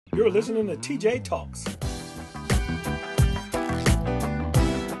You're listening to TJ Talks.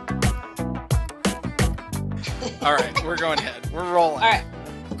 All right, we're going ahead. We're rolling.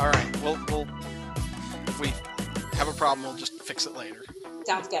 All right. We'll if we have a problem, we'll just fix it later.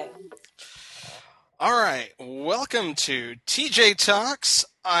 Sounds good. All right, welcome to TJ Talks.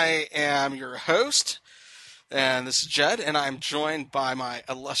 I am your host, and this is Judd, and I'm joined by my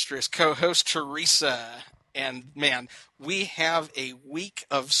illustrious co-host, Teresa. And man, we have a week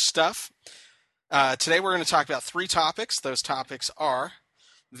of stuff. Today we're going to talk about 3 topics. Those topics are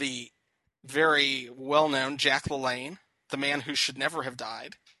the very well-known Jack LaLanne, the man who should never have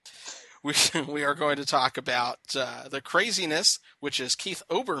died. We are going to talk about the craziness, which is Keith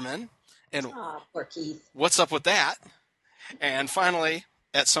Olbermann, and poor Keith. What's up with that? And finally,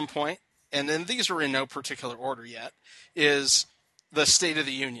 at some point, and then these are in no particular order yet, is the State of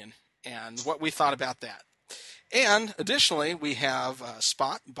the Union and what we thought about that. And additionally, we have a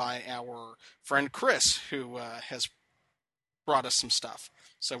spot by our friend Chris, who has brought us some stuff.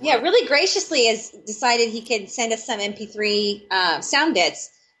 So really graciously has decided he could send us some MP3 sound bits,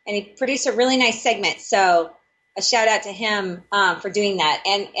 and he produced a really nice segment. So a shout out to him for doing that.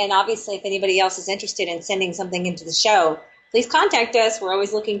 And obviously, if anybody else is interested in sending something into the show, please contact us. We're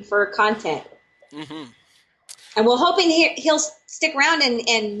always looking for content. Mm-hmm. And we're hoping he'll stick around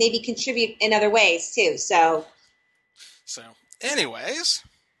and maybe contribute in other ways too. So anyways,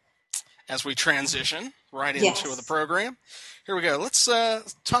 as we transition right into the program, here we go. Let's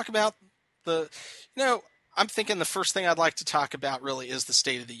talk about I'm thinking the first thing I'd like to talk about really is the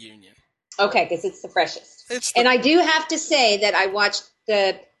State of the Union. Okay, because it's the freshest. And I do have to say that I watched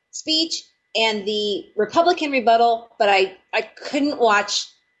the speech and the Republican rebuttal, but I couldn't watch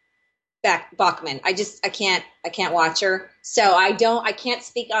Bachmann. I can't watch her. So I can't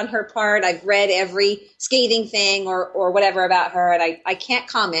speak on her part. I've read every scathing thing or whatever about her, and I can't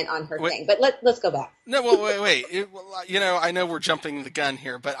comment on her thing. But let's go back. No, well, wait. I know we're jumping the gun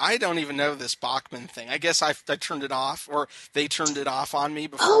here, but I don't even know this Bachmann thing. I guess I turned it off, or they turned it off on me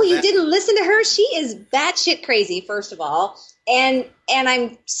before. Oh, you didn't listen to her? She is batshit crazy, first of all. And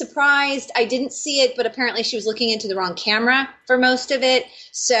I'm surprised I didn't see it, but apparently she was looking into the wrong camera for most of it.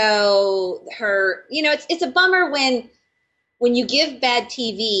 So it's a bummer when you give bad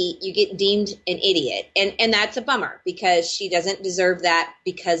TV, you get deemed an idiot. And that's a bummer because she doesn't deserve that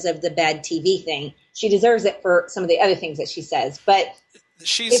because of the bad TV thing. She deserves it for some of the other things that she says. But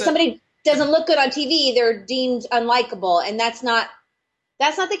if somebody doesn't look good on TV, they're deemed unlikable. And that's not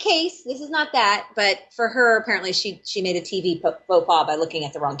the case. This is not that. But for her, apparently she made a TV faux pas by looking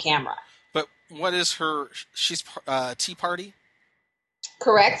at the wrong camera. But what is she's Tea Party?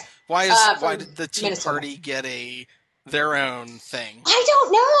 Correct. Why did the Tea Party get their own thing? I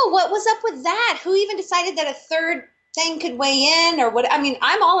don't know. What was up with that? Who even decided that a third thing could weigh in or what? I mean,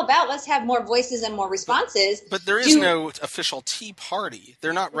 I'm all about let's have more voices and more responses. But there is no official Tea Party.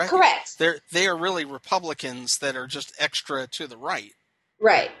 They're not correct. They are really Republicans that are just extra to the right.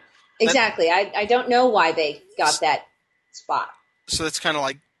 Right. Exactly. I don't know why they got that spot. So it's kind of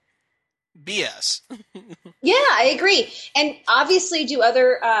like BS. Yeah, I agree. And obviously, do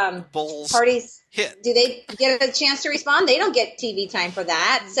other Bulls parties hit? Do they get a chance to respond? They don't get TV time for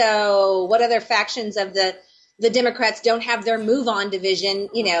that. So what other factions of the Democrats don't have their move on division,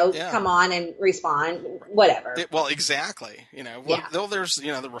 come on and respond, whatever. Well, exactly. There's,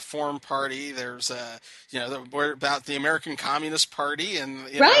 the Reform Party, there's, about the American Communist Party. And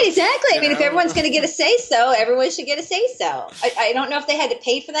right, exactly. I mean, if everyone's going to get a say-so, everyone should get a say-so. I don't know if they had to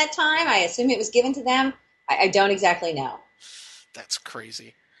pay for that time. I assume it was given to them. I don't exactly know. That's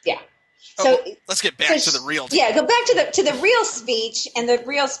crazy. Yeah. So let's get back to the real. Yeah, go back to the real speech and the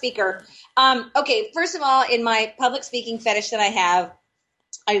real speaker. Okay, first of all, in my public speaking fetish that I have,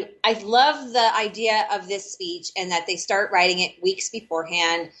 I love the idea of this speech and that they start writing it weeks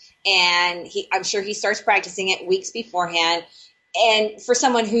beforehand, and I'm sure he starts practicing it weeks beforehand. And for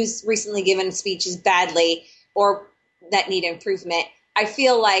someone who's recently given speeches badly or that need improvement, I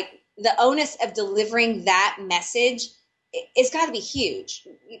feel like the onus of delivering that message it's got to be huge.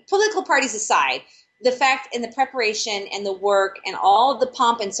 Political parties aside, the fact and the preparation and the work and all the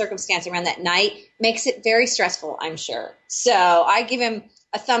pomp and circumstance around that night makes it very stressful, I'm sure. So I give him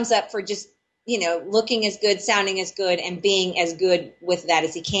a thumbs up for just, looking as good, sounding as good, and being as good with that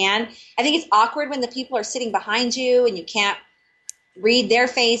as he can. I think it's awkward when the people are sitting behind you and you can't read their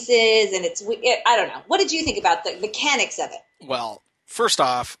faces, and I don't know. What did you think about the mechanics of it? Well, first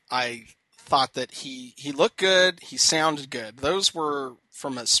off, I thought that he looked good, he sounded good. Those were,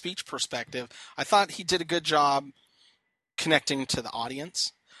 from a speech perspective, I thought he did a good job connecting to the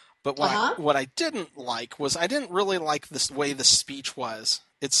audience. But what I didn't like was I didn't really like the way the speech was.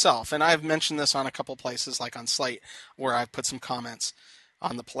 itself, and I've mentioned this on a couple places, like on Slate, where I've put some comments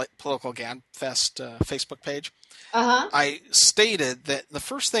on the Political Gabfest Facebook page. I stated that the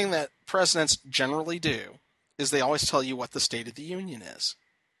first thing that presidents generally do is they always tell you what the State of the Union is.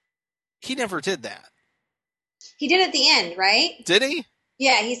 He never did that. He did at the end, right? Did he?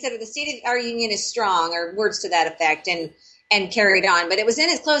 Yeah, he said the state of our union is strong, or words to that effect, and carried on. But it was in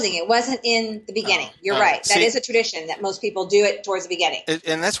his closing. It wasn't in the beginning. You're right. That is a tradition that most people do it towards the beginning.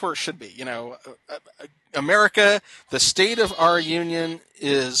 And that's where it should be. America, the state of our union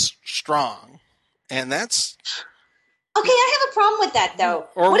is strong. And that's... Okay, I have a problem with that, though.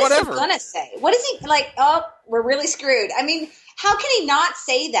 Or what whatever. What is he going to say? What is he, like, oh, we're really screwed. I mean, how can he not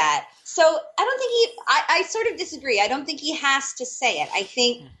say that? So I don't think I sort of disagree. I don't think he has to say it. I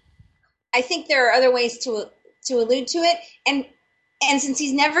think there are other ways to allude to it. And since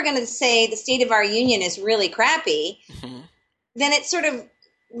he's never going to say the state of our union is really crappy, then it sort of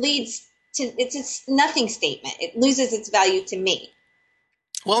leads to, it's a nothing statement. It loses its value to me.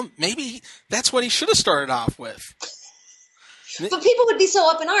 Well, maybe that's what he should have started off with. But people would be so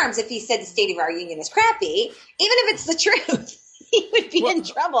up in arms if he said the state of our union is crappy, even if it's the truth. He would be in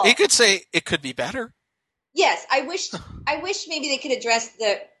trouble. He could say it could be better. Yes, I wish maybe they could address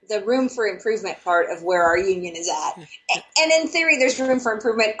the room for improvement part of where our union is at. And in theory, there's room for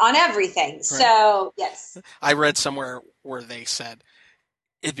improvement on everything. Right. So, yes. I read somewhere where they said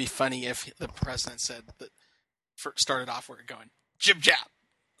it'd be funny if the president said that started off where going jib jab.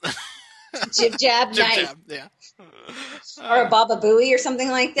 Jib jab, jib nice. Jab, yeah. Or a Baba Booey or something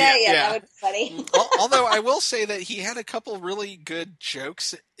like that. Yeah, that would be funny. Although I will say that he had a couple really good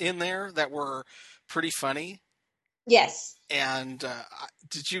jokes in there that were pretty funny. Yes. And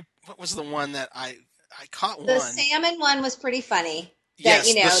what was the one that I caught one? The salmon one was pretty funny. That,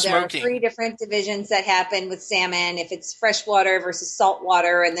 yes, there are 3 different divisions that happen with salmon. If it's freshwater versus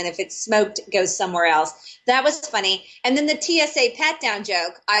saltwater, and then if it's smoked, it goes somewhere else. That was funny. And then the TSA pat-down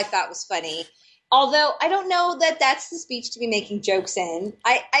joke I thought was funny. Although I don't know that that's the speech to be making jokes in.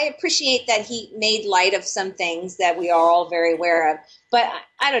 I appreciate that he made light of some things that we are all very aware of. But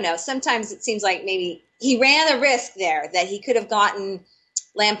I don't know. Sometimes it seems like maybe he ran a risk there that he could have gotten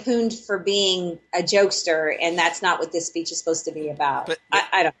lampooned for being a jokester, and that's not what this speech is supposed to be about. But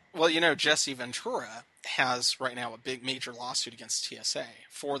I don't. Well, Jesse Ventura has right now a big major lawsuit against TSA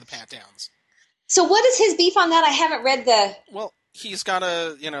for the pat-downs. So what is his beef on that? I haven't read the... Well, he's got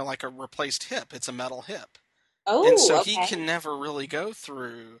a replaced hip. It's a metal hip. Oh, and so okay. He can never really go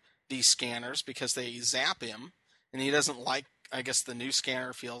through these scanners because they zap him, and he doesn't like, I guess the new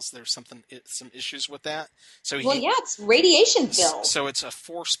scanner feels there's some issues with that. So it's radiation filled. So it's a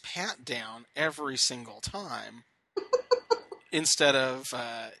forced pat down every single time instead of,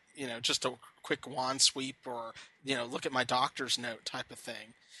 just a quick wand sweep or, look at my doctor's note type of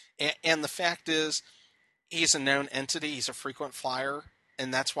thing. And the fact is, he's a known entity. He's a frequent flyer,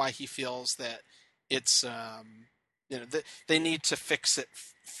 and that's why he feels that it's, they need to fix it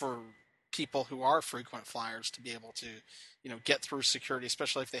for people who are frequent flyers to be able to, get through security,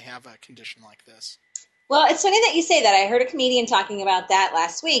 especially if they have a condition like this. Well, it's funny that you say that. I heard a comedian talking about that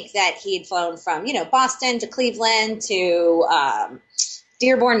last week, that he had flown from, Boston to Cleveland to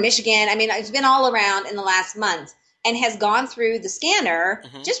Dearborn, Michigan. I mean, he's been all around in the last month and has gone through the scanner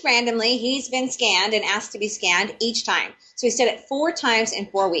just randomly. He's been scanned and asked to be scanned each time. So he said it 4 times in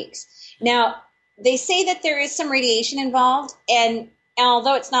 4 weeks. Now, they say that there is some radiation involved, and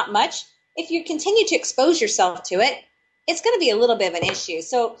although it's not much, if you continue to expose yourself to it, it's going to be a little bit of an issue.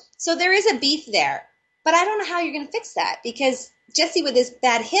 So there is a beef there. But I don't know how you're going to fix that, because Jesse with his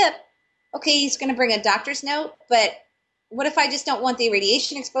bad hip, okay, he's going to bring a doctor's note, but what if I just don't want the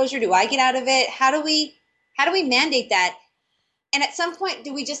radiation exposure? Do I get out of it? How do we mandate that? And at some point,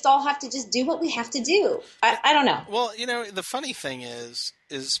 do we just all have to just do what we have to do? I don't know. Well, the funny thing is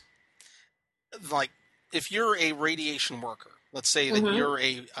like if you're a radiation worker, let's say that you're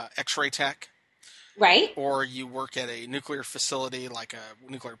a X-ray tech, right? Or you work at a nuclear facility like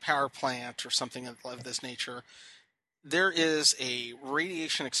a nuclear power plant or something of this nature, there is a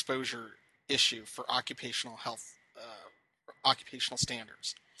radiation exposure issue for occupational health, occupational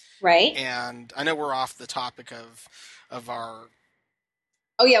standards. Right. And I know we're off the topic of our...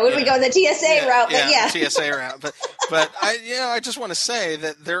 Oh, yeah, when we go the TSA route, but yeah. TSA route. But I just want to say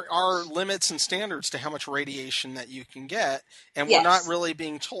that there are limits and standards to how much radiation that you can get, and we're not really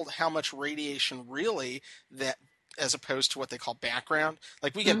being told how much radiation really that, as opposed to what they call background.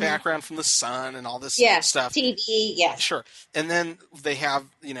 Like we get background from the sun and all this stuff. TV, yes. Sure. And then they have,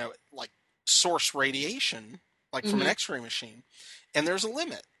 like source radiation, like from an X-ray machine, and there's a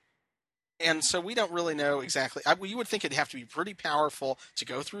limit. And so we don't really know exactly. You would think it'd have to be pretty powerful to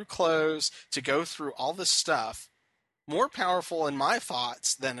go through clothes, to go through all this stuff. More powerful in my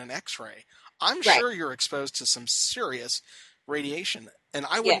thoughts than an X-ray. I'm Right. sure you're exposed to some serious radiation, and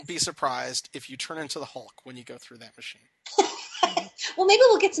I wouldn't be surprised if you turn into the Hulk when you go through that machine. Well, maybe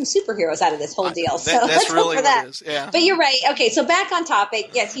we'll get some superheroes out of this whole deal. So that's let's really hope for that. what it is. Yeah. But you're right. Okay, so back on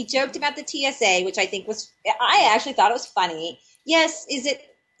topic. Yes, he joked about the TSA, which I actually thought it was funny. Yes, is it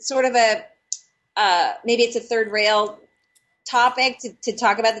sort of maybe it's a third rail topic to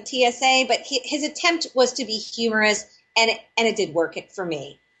talk about the TSA, but his attempt was to be humorous, and it did work for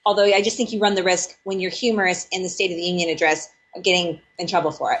me. Although I just think you run the risk when you're humorous in the State of the Union address of getting in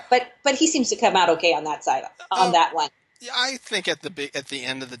trouble for it. But he seems to come out okay on that side, on that one. Yeah, I think at the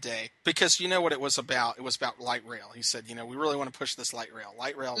end of the day, because you know what it was about? It was about light rail. He said, we really want to push this light rail.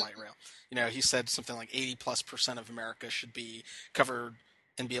 He said something like 80+% of America should be covered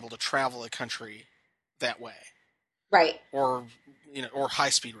and be able to travel a country that way. Right. Or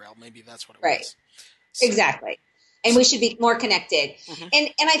high-speed rail. Maybe that's what it right. was. So, exactly. And we should be more connected. Mm-hmm.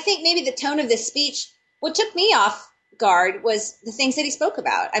 And I think maybe the tone of this speech, what took me off guard was the things that he spoke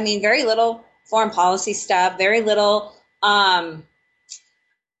about. I mean, very little foreign policy stuff, very little.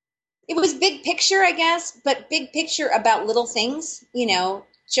 It was big picture, I guess, but big picture about little things,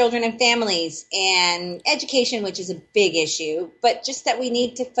 children and families and education, which is a big issue, but just that we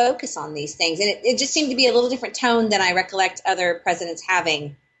need to focus on these things. And it just seemed to be a little different tone than I recollect other presidents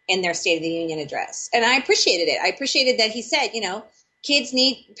having in their State of the Union address. And I appreciated it. I appreciated that he said, parents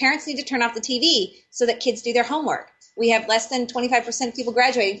need to turn off the TV so that kids do their homework. We have less than 25% of people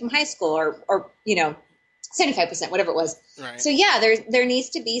graduating from high school or 75%, whatever it was. Right. So there needs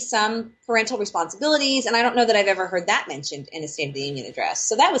to be some parental responsibilities. And I don't know that I've ever heard that mentioned in a State of the Union address.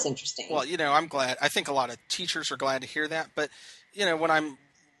 So that was interesting. Well, I'm glad. I think a lot of teachers are glad to hear that. But, when I'm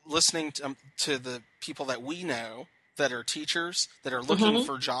listening to the people that we know that are teachers that are looking Mm-hmm.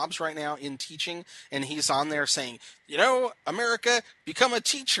 for jobs right now in teaching, and he's on there saying, America, become a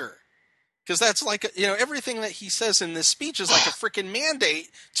teacher. Because that's like, everything that he says in this speech is like a freaking mandate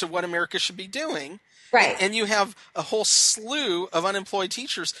to what America should be doing. Right. And you have a whole slew of unemployed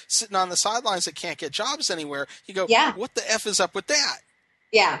teachers sitting on the sidelines that can't get jobs anywhere. You go, yeah. What the F is up with that?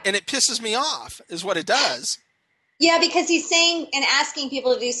 Yeah. And it pisses me off, is what it does. Yeah, because he's saying and asking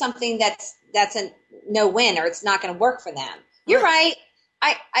people to do something that's a no-win, or it's not going to work for them. You're right.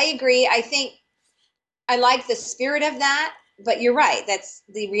 I agree. I think I like the spirit of that, but you're right. That's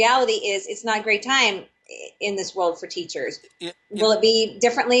the reality is it's not a great time in this world for teachers. Will it be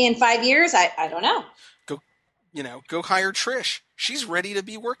differently in 5 years? I don't know. Go hire Trish. She's ready to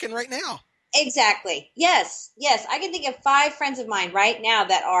be working right now. Exactly. Yes. I can think of 5 friends of mine right now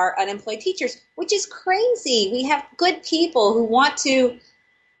that are unemployed teachers, which is crazy. We have good people who want to,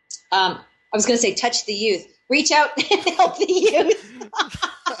 I was going to say touch the youth, reach out and help the youth.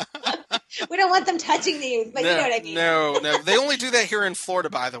 We don't want them touching the youth, but you know what I mean. No. They only do that here in Florida,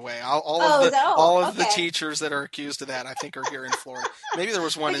 by the way. All of the teachers that are accused of that, I think, are here in Florida. Maybe there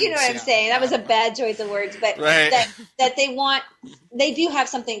was one in you know what I'm saying. That was a bad choice of words, but right. that they do have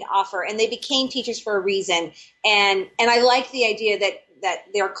something to offer, and they became teachers for a reason. And I like the idea that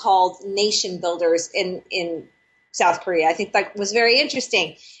they're called nation builders in South Korea. I think that was very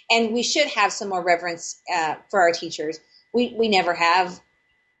interesting. And we should have some more reverence for our teachers. We never have,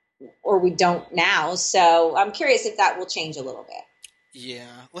 or we don't now. So I'm curious if that will change a little bit.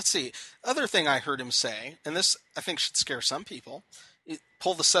 Yeah. Let's see. Other thing I heard him say, and this I think should scare some people,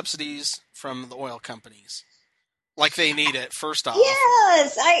 pull the subsidies from the oil companies. Like they need it, first off.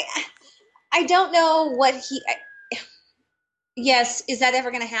 Yes. I don't know what yes, is that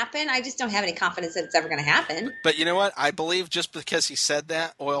ever going to happen? I just don't have any confidence that it's ever going to happen. But you know what? I believe just because he said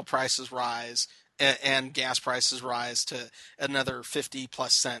that, oil prices rise and gas prices rise to another 50+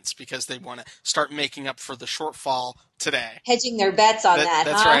 cents because they want to start making up for the shortfall today. Hedging their bets on that.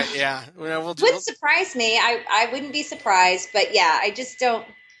 That's right. Yeah. Wouldn't surprise me. I wouldn't be surprised, but yeah, I just don't.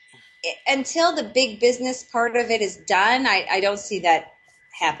 Until the big business part of it is done, I don't see that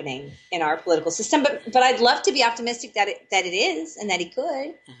happening in our political system. But I'd love to be optimistic that it is and that he could.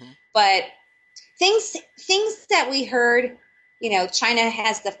 Mm-hmm. But things that we heard. China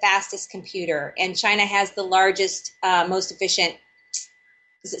has the fastest computer, and China has the largest, most efficient,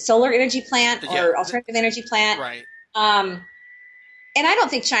 is it solar energy plant or alternative energy plant? Right. And I don't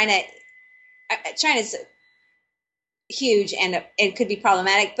think China's huge and it could be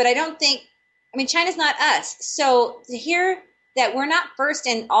problematic, but China's not us. So to hear that we're not first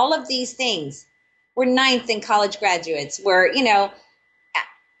in all of these things, we're 9th in college graduates, I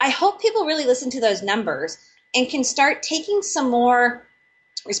hope people really listen to those numbers and can start taking some more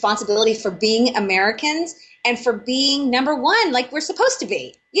responsibility for being Americans and for being number one, like we're supposed to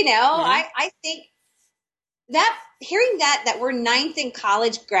be. I think that hearing that we're ninth in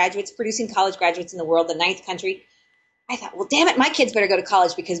college graduates, producing college graduates in the world, the ninth country, I thought, well, damn it, my kids better go to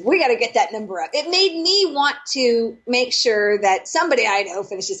college because we got to get that number up. It made me want to make sure that somebody I know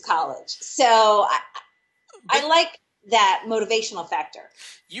finishes college. So I like that motivational factor.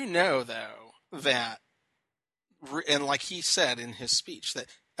 Though, that, and like he said in his speech, that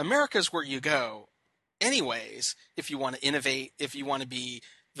America's where you go anyways if you want to innovate, if you want to be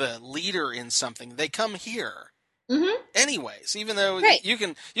the leader in something. They come here anyways, even though you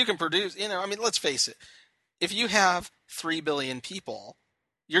can produce, let's face it. If you have 3 billion people,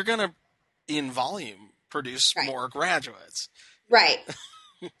 you're going to, in volume, produce more graduates. Right.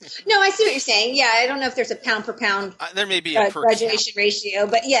 No, I see what you're saying. Yeah, I don't know if there's a pound per pound. There may be a graduation ratio,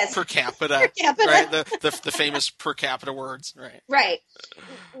 but yes, per capita. Per capita. Right? The famous per capita words. Right. Right.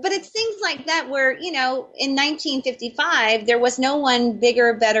 But it's things like that where in 1955 there was no one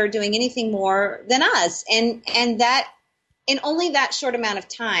bigger, better, doing anything more than us, and that in only that short amount of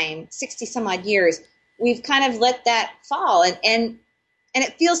time, 60 some odd years, we've kind of let that fall, and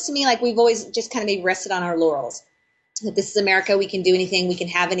it feels to me like we've always just kind of maybe rested on our laurels. That this is America, we can do anything, we can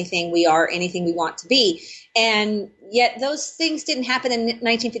have anything, we are anything we want to be. And yet those things didn't happen in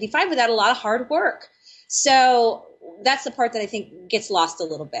 1955 without a lot of hard work. So that's the part that I think gets lost a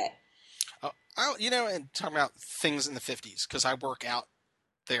little bit. And talking about things in the 50s, because I work out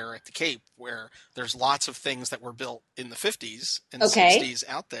there at the Cape where there's lots of things that were built in the 50s and 60s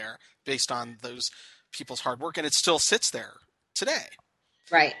out there based on those people's hard work, and it still sits there today.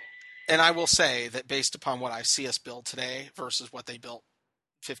 Right. And I will say that based upon what I see us build today versus what they built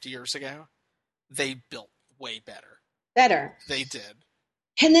 50 years ago, they built way better. Better. They did.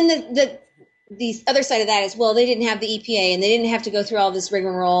 And then the other side of that is, well, they didn't have the EPA and they didn't have to go through all this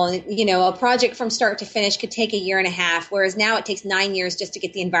rigmarole. And, a project from start to finish could take a year and a half, whereas now it takes 9 years just to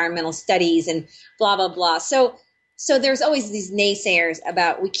get the environmental studies and blah, blah, blah. So there's always these naysayers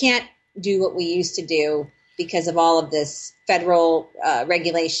about we can't do what we used to do because of all of this federal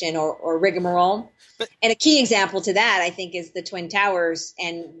regulation or rigmarole. And a key example to that, I think, is the Twin Towers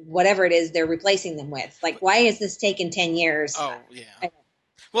and whatever it is they're replacing them with. Like, why has this taken 10 years? Oh, yeah.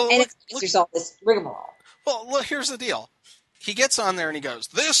 There's all this rigmarole. Well, look, here's the deal. He gets on there and he goes,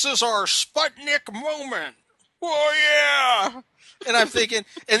 "This is our Sputnik moment." Oh, yeah. And I'm thinking,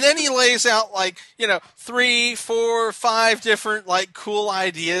 and then he lays out 3, 4, 5 different cool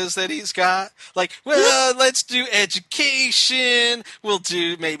ideas that he's got. Let's do education. We'll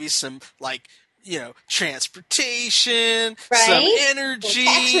do maybe some transportation, some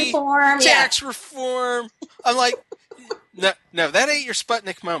energy, tax reform. I'm like, no, that ain't your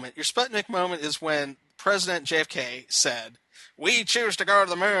Sputnik moment. Your Sputnik moment is when President JFK said, "We choose to go to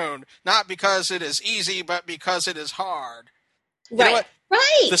the moon, not because it is easy, but because it is hard." You know what?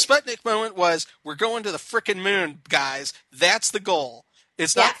 Right. The Sputnik moment was, we're going to the frickin' moon, guys. That's the goal.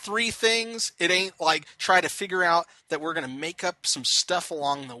 It's not 3 things. It ain't try to figure out that we're going to make up some stuff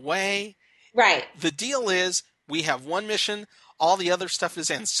along the way. Right. The deal is we have one mission. All the other stuff is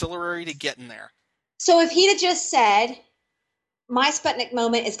ancillary to getting there. So if he'd have just said, my Sputnik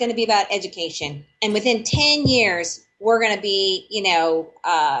moment is going to be about education, and within 10 years, we're going to be,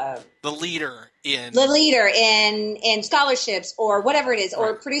 the leader in scholarships or whatever it is,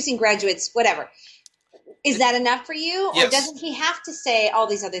 or producing graduates, whatever. Is that enough for you? Yes. Or doesn't he have to say all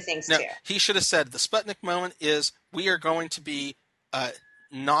these other things too? He should have said the Sputnik moment is we are going to be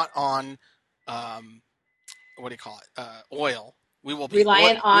not on what do you call it? Oil. We will be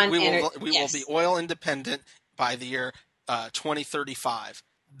reliant on energy. We will be oil independent by the year 2035.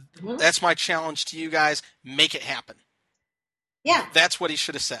 Mm-hmm. That's my challenge to you guys. Make it happen. Yeah. That's what he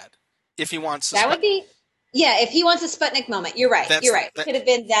should have said. If he wants if he wants a Sputnik moment. You're right. It could have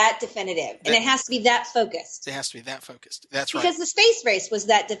been that definitive. And it has to be that focused. It has to be that focused. That's right. Because the space race was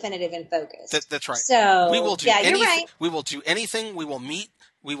that definitive and focused. That's right. So we will do you're right. We will do anything. We will meet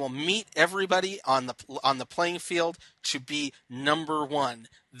everybody on the playing field to be number one.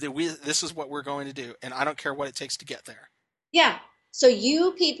 This is what we're going to do, and I don't care what it takes to get there. Yeah. So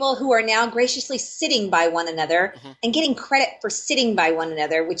you people who are now graciously sitting by one another and getting credit for sitting by one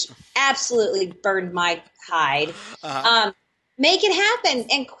another, which absolutely burned my hide, make it happen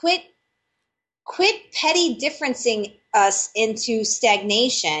and quit petty differencing us into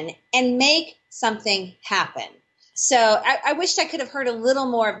stagnation and make something happen. So I wished I could have heard a little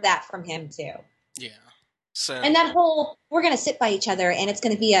more of that from him too. Yeah. So and that whole, we're going to sit by each other and it's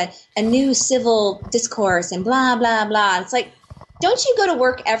going to be a new civil discourse and blah, blah, blah. It's like, don't you go to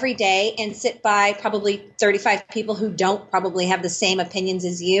work every day and sit by probably 35 people who don't probably have the same opinions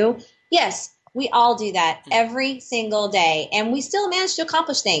as you? Yes, we all do that every single day, and we still manage to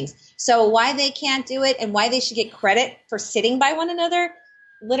accomplish things. So why they can't do it and why they should get credit for sitting by one another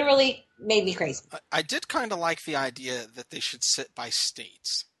literally made me crazy. I did kind of like the idea that they should sit by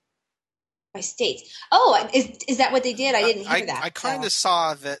states. By states. Oh, is that what they did? I didn't hear that. I kind of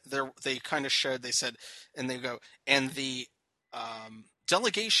saw that they kind of showed, they said, and they go, and the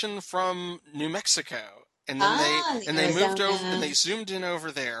delegation from New Mexico, and then they moved over and they zoomed in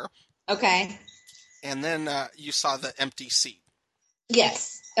over there. Okay. And then you saw the empty seat.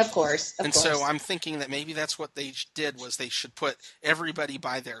 Yes, of course. So I'm thinking that maybe that's what they did, was they should put everybody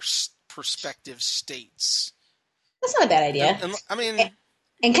by their prospective states. That's not a bad idea.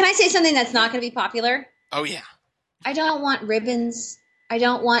 And can I say something that's not going to be popular? Oh, yeah. I don't want ribbons. I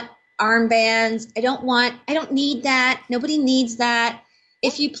don't want armbands. I don't need that. Nobody needs that.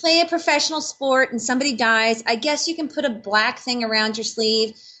 If you play a professional sport and somebody dies, I guess you can put a black thing around your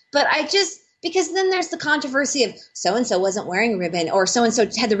sleeve. But because then there's the controversy of so-and-so wasn't wearing a ribbon, or so-and-so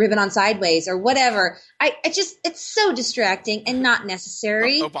had the ribbon on sideways, or whatever. It's so distracting and not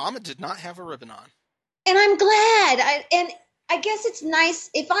necessary. Obama did not have a ribbon on. And I'm glad. I guess it's nice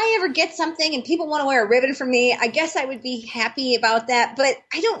if I ever get something and people want to wear a ribbon for me. I guess I would be happy about that, but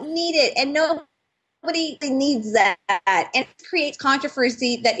I don't need it, and nobody needs that, and it creates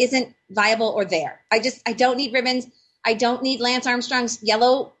controversy that isn't viable or there. I don't need ribbons. I don't need Lance Armstrong's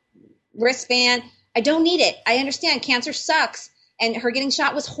yellow wristband. I don't need it. I understand cancer sucks, and her getting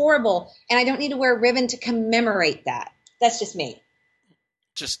shot was horrible, and I don't need to wear a ribbon to commemorate that. That's just me.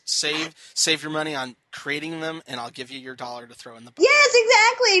 Just save your money on creating them, and I'll give you your $1 to throw in the bucket. Yes,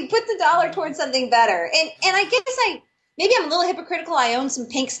 exactly. Put the $1 towards something better. And I guess maybe I'm a little hypocritical. I own some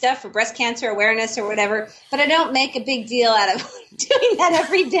pink stuff for breast cancer awareness or whatever, but I don't make a big deal out of doing that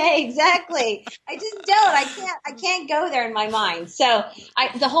every day. Exactly. I just don't. I can't go there in my mind. So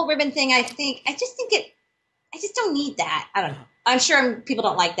the whole ribbon thing, I just don't need that. I don't know. I'm sure people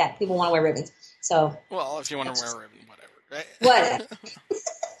don't like that. People want to wear ribbons. So. Well, if you want to wear a ribbon, whatever. Right? Whatever.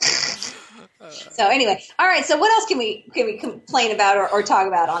 So anyway, all right. So what else can we complain about or talk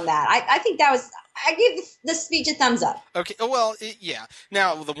about on that? I think I give the speech a thumbs up. Okay. Well, yeah.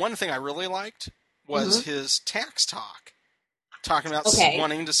 Now, the one thing I really liked was his tax talk, talking about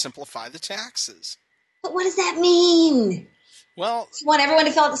wanting to simplify the taxes. But what does that mean? Well, you want everyone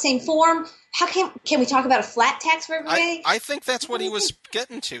to fill out the same form? How can we talk about a flat tax for everybody? I think that's what he was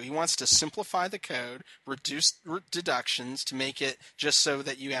getting to. He wants to simplify the code, reduce deductions to make it just so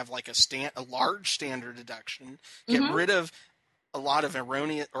that you have like a large standard deduction, get rid of a lot of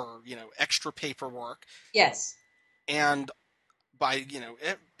erroneous or extra paperwork. Yes. And by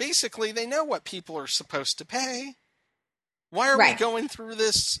basically they know what people are supposed to pay. Why are we going through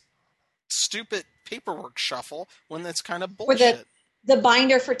this stupid paperwork shuffle when that's kind of bullshit? The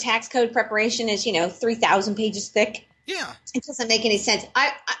binder for tax code preparation is 3,000 pages thick. Yeah, it doesn't make any sense.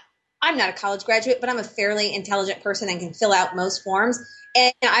 I'm not a college graduate, but I'm a fairly intelligent person and can fill out most forms.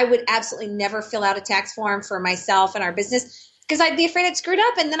 And I would absolutely never fill out a tax form for myself and our business because I'd be afraid I'd screwed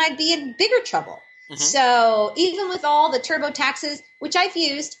up and then I'd be in bigger trouble. Mm-hmm. So even with all the turbo taxes, which I've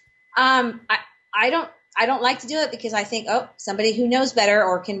used, I don't like to do it because I think, somebody who knows better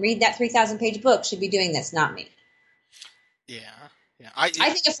or can read that 3,000 page book should be doing this, not me. Yeah. I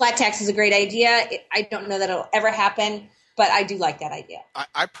think a flat tax is a great idea. I don't know that it'll ever happen, but I do like that idea.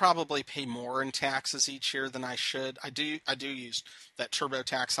 I probably pay more in taxes each year than I should. I do use that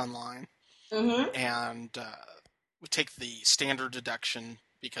TurboTax Online, and we take the standard deduction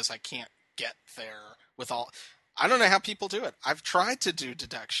because I can't get there with all. I don't know how people do it. I've tried to do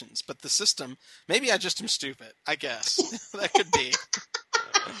deductions, but the system, maybe I just am stupid, I guess. That could be.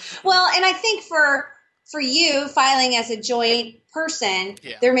 Well, and I think for you filing as a joint person,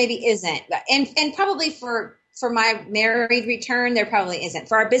 there maybe isn't. And probably for my married return, there probably isn't.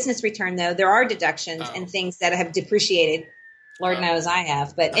 For our business return, though, there are deductions and things that have depreciated. Lord knows I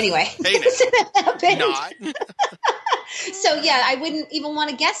have. But anyway. Not. So, yeah, I wouldn't even want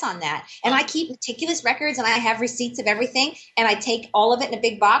to guess on that. And I keep meticulous records, and I have receipts of everything, and I take all of it in a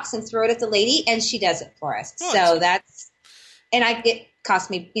big box and throw it at the lady, and she does it for us. So that's – and it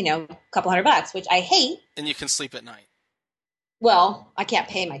cost me, a couple $100, which I hate. And you can sleep at night. Well, I can't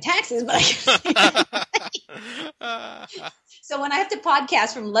pay my taxes, but I can So when I have to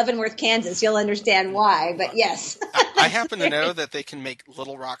podcast from Leavenworth, Kansas, you'll understand why. But yes, I happen to know that they can make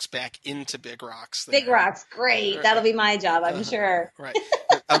little rocks back into big rocks. Big rocks, great. That'll be my job, I'm sure. Right.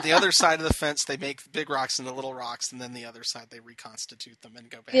 On the other side of the fence, they make big rocks into little rocks, and then the other side they reconstitute them and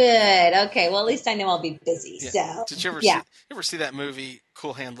go back. Good. Okay. Well, at least I know I'll be busy. Yeah. So Did you ever see that movie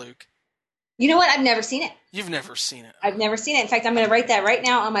Cool Hand Luke? You know what? I've never seen it. You've never seen it. I've never seen it. In fact, I'm going to write that right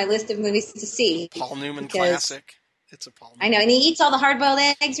now on my list of movies to see. Paul Newman classic. It's a Paul Newman. I know, and he eats all the hard-boiled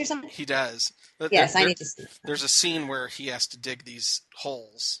eggs or something. He does. Yes, I need to see. There's a scene where he has to dig these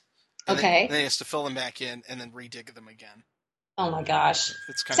holes. Okay. Then he has to fill them back in and then redig them again. Oh my gosh!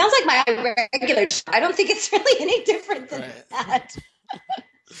 It's sounds like my regular show. I don't think it's really any different than that.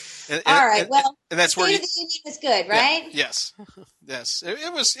 All right. Well, and that's where State of the Union was good, right? Yeah, yes.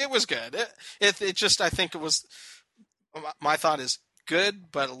 It was good. It just, I think it was. My thought is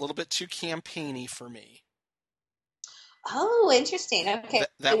good, but a little bit too campaigny for me. Oh, interesting. Okay.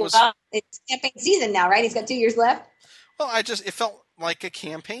 That was. It's campaign season now, right? He's got 2 years left. Well, it felt like a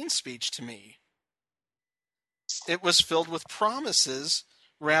campaign speech to me. It was filled with promises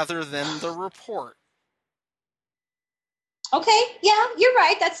rather than the report. Okay, yeah, you're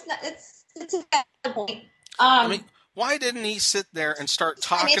right. That's a bad point. I mean, why didn't he sit there and start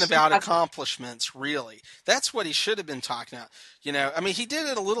talking about accomplishments, really? That's what he should have been talking about. You know, I mean, he did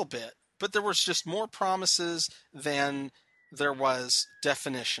it a little bit, but there was just more promises than there was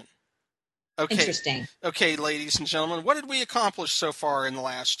definition. Okay. Interesting. Okay, ladies and gentlemen, what did we accomplish so far in the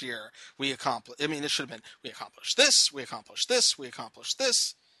last year? It should have been, we accomplished this, we accomplished this, we accomplished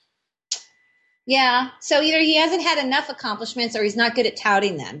this. Yeah, so either he hasn't had enough accomplishments or he's not good at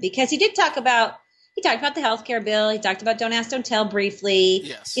touting them, because he talked about the healthcare bill. He talked about Don't Ask, Don't Tell briefly.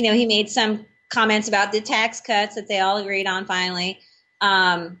 Yes. You know, he made some comments about the tax cuts that they all agreed on finally,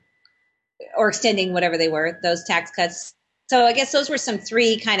 or extending whatever they were, those tax cuts. So I guess those were some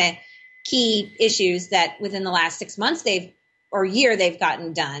 3 kind of key issues that within the last 6 months they've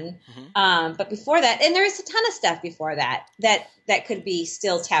gotten done. Mm-hmm. But before that, and there's a ton of stuff before that could be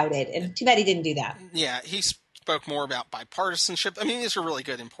still touted, and too bad he didn't do that. Yeah, he spoke more about bipartisanship. I mean, these are really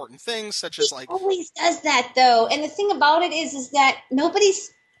good, important things, such as He always does that, though. And the thing about it is that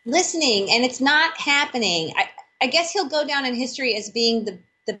nobody's listening, and it's not happening. I guess he'll go down in history as being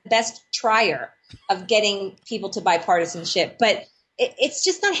the best trier of getting people to bipartisanship, but it's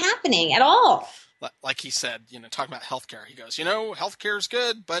just not happening at all. Like he said, you know, talking about healthcare, he goes, you know, healthcare is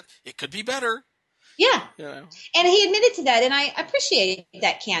good, but it could be better. Yeah. You know. And he admitted to that, and I appreciate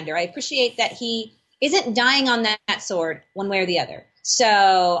that candor. I appreciate that he isn't dying on that sword one way or the other.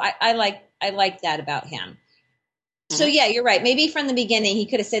 So I like that about him. Mm-hmm. So yeah, you're right. Maybe from the beginning he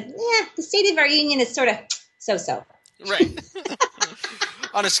could have said, the state of our union is sort of so-so. Right.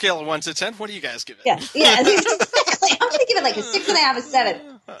 On a scale of 1 to 10, what do you guys give it? Yeah, exactly. I'm going to give it like a 6.5, a 7.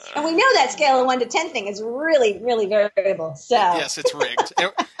 And we know that scale of 1 to 10 thing is really, really variable. So yes, it's rigged.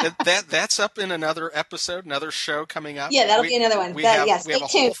 That's up in another episode, another show coming up. Yeah, that'll be another one. We have a tuned.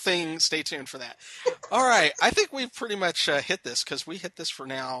 whole thing. Stay tuned for that. All right, I think we've pretty much hit this, because we hit this for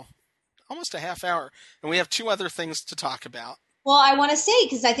now almost a half hour, and we have 2 other things to talk about. Well, I want to say,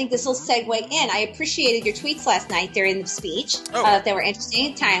 because I think this will segue in, I appreciated your tweets last night during the speech. They were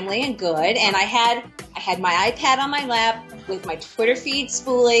interesting, timely, and good. And I had my iPad on my lap with my Twitter feed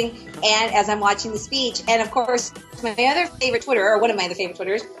spooling, and as I'm watching the speech, and of course, my other favorite Twitterer, or one of my other favorite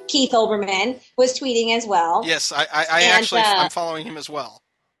Twitters, Keith Olbermann, was tweeting as well. Yes, I'm following him as well.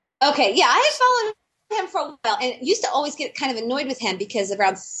 Okay, yeah, I had followed him for a while, and used to always get kind of annoyed with him because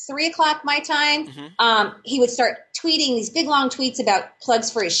around 3:00 my time, he would start tweeting these big long tweets about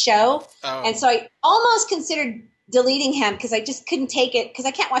plugs for his show, and so I almost considered deleting him because I just couldn't take it, because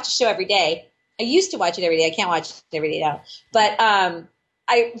I can't watch a show every day. I used to watch it every day. I can't watch it every day now, but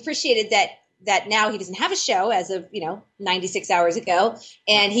I appreciated that now he doesn't have a show as of 96 hours ago,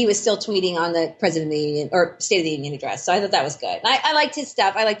 and he was still tweeting on the President of the Union or State of the Union address. So I thought that was good. And I liked his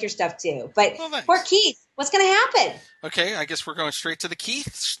stuff. I liked your stuff too. But poor Keith, what's going to happen? Okay, I guess we're going straight to the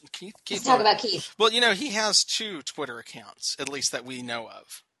Keith. Let's talk about Keith. Well, he has 2 Twitter accounts, at least that we know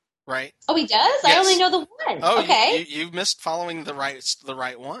of, right? Oh, he does? Yes. I only know the one. Oh, okay. You missed following the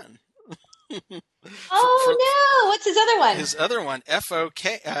right one. No! What's his other one? His other one,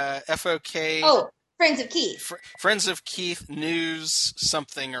 FOK. Oh, Friends of Keith. Friends of Keith News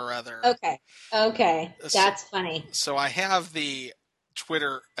something or other. Okay. That's funny. So I have the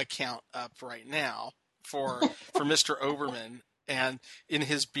Twitter account up right now for Mr. Oberman, and in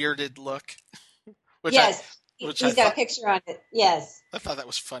his bearded look, which he's got a picture on it. Yes. I thought that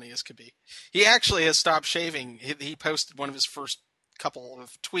was funny as could be. He actually has stopped shaving. He posted one of his first couple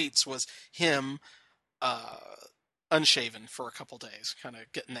of tweets was him unshaven for a couple days, kind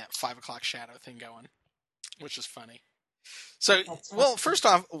of getting that 5 o'clock shadow thing going, which is funny. So, well, first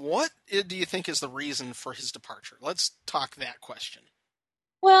off, what do you think is the reason for his departure? Let's talk that question.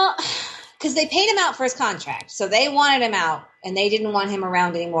 Well, because they paid him out for his contract. So they wanted him out and they didn't want him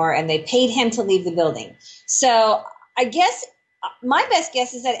around anymore, and they paid him to leave the building. So I guess my best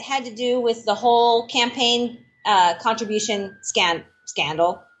guess is that it had to do with the whole campaign contribution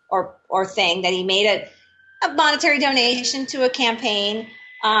scandal or thing, that he made a monetary donation to a campaign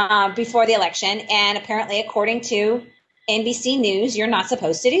before the election. And apparently, according to NBC News, you're not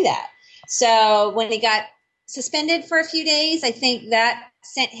supposed to do that. So when he got suspended for a few days, I think that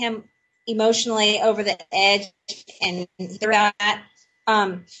sent him emotionally over the edge. And throughout that,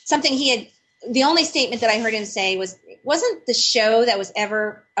 something he had, the only statement that I heard him say was, it wasn't the show that was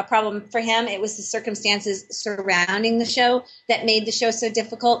ever a problem for him. It was the circumstances surrounding the show that made the show so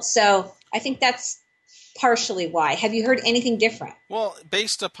difficult. So I think that's partially why. Have you heard anything different? Well,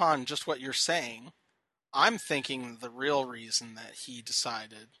 based upon just what you're saying, I'm thinking the real reason that he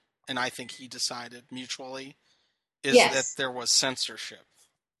decided, and I think he decided mutually, is that there was censorship.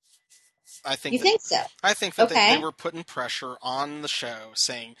 I think. You think so? I think that they were putting pressure on the show,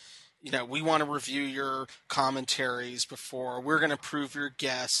 saying, we want to review your commentaries before. We're going to prove your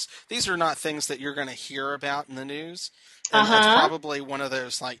guests. These are not things that you're going to hear about in the news. And it's probably one of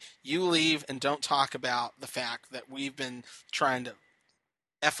those, like, you leave and don't talk about the fact that we've been trying to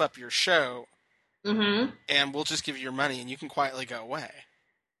F up your show, and we'll just give you your money and you can quietly go away.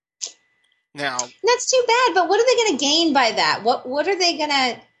 Now, that's too bad, but what are they going to gain by that? What are they going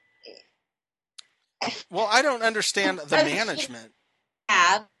to... Well, I don't understand the management.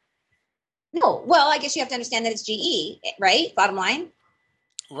 No, well, I guess you have to understand that it's GE, right? Bottom line.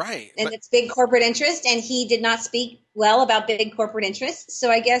 Right. And it's big corporate interest, and he did not speak well about big corporate interests.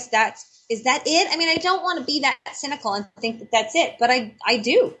 So I guess is that it? I mean, I don't want to be that cynical and think that that's it, but I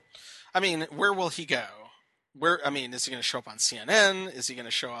do. I mean, where will he go? Is he going to show up on CNN? Is he going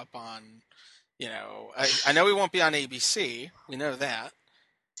to show up on, I know he won't be on ABC. We know that.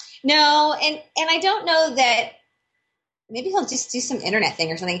 No, and I don't know that. Maybe he'll just do some internet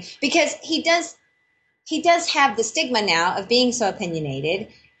thing or something, because he does have the stigma now of being so opinionated,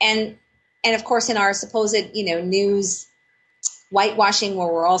 and of course in our supposed news whitewashing where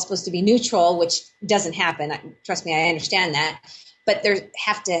we're all supposed to be neutral, which doesn't happen. Trust me, I understand that, but there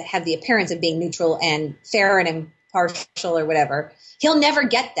have to have the appearance of being neutral and fair and impartial or whatever. He'll never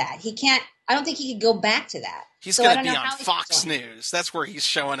get that. He can't. I don't think he could go back to that. He's going to be on Fox News. That's where he's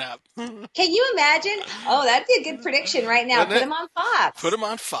showing up. Can you imagine? Oh, that'd be a good prediction right now. Put him on Fox. Put him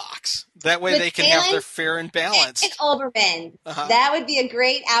on Fox. That way they can have their fair and balanced. And Olbermann. That would be a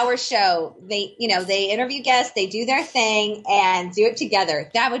great hour show. They interview guests, they do their thing, and do it together.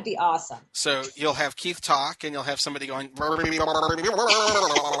 That would be awesome. So you'll have Keith talk, and you'll have somebody going...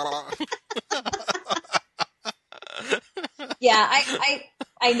 Yeah,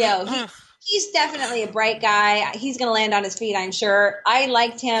 I know. He's definitely a bright guy. He's going to land on his feet, I'm sure. I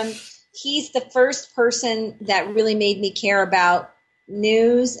liked him. He's the first person that really made me care about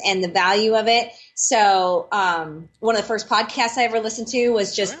news and the value of it. So one of the first podcasts I ever listened to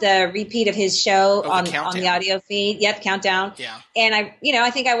was just the repeat of his show on the audio feed. Yep, Countdown. Yeah. And I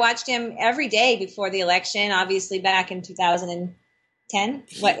think I watched him every day before the election, obviously back in 2010.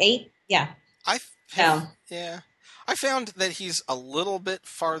 8? Yeah. Yeah. I found that he's a little bit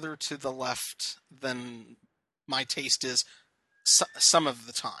farther to the left than my taste is some of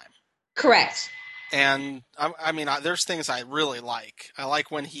the time. Correct. And there's things I really like. I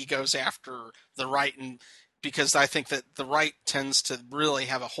like when he goes after the right, because I think that the right tends to really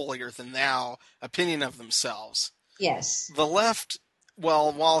have a holier than thou opinion of themselves. Yes. The left,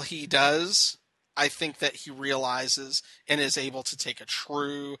 well, while he does, I think that he realizes and is able to take a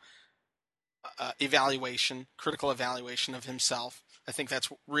true critical evaluation of himself. I think that's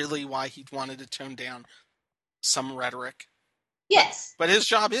really why he wanted to tone down some rhetoric. Yes. But his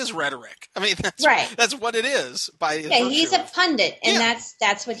job is rhetoric. I mean, that's right. That's what it is. He's a pundit, and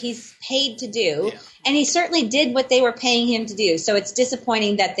that's what he's paid to do. Yeah. And he certainly did what they were paying him to do. So it's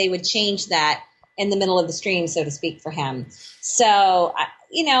disappointing that they would change that in the middle of the stream, so to speak, for him. So,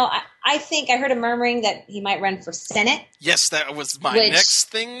 I think I heard a murmuring that he might run for Senate. Yes, that was my next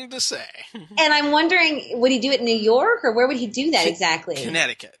thing to say. And I'm wondering, would he do it in New York, or where would he do that exactly?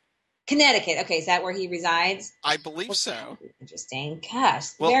 Connecticut. Okay, is that where he resides? I believe so. Interesting.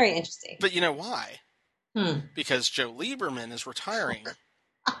 Gosh, very interesting. But you know why? Because Joe Lieberman is retiring.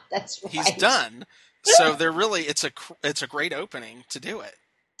 That's right. He's done. So it's a great opening to do it.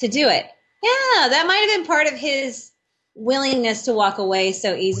 Yeah, that might have been part of his willingness to walk away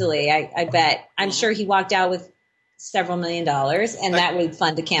so easily. I bet. I'm sure he walked out with several $1 million, and that would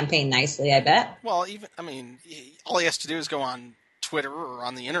fund a campaign nicely, I bet. Well, all he has to do is go on Twitter or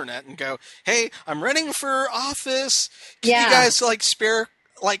on the internet and go, "Hey, I'm running for office. Can you guys spare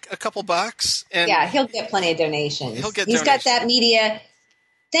a couple bucks?" And he'll get plenty of donations. He's got that media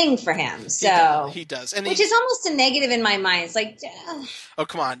thing for him, so he does, and which is almost a negative in my mind. It's like, oh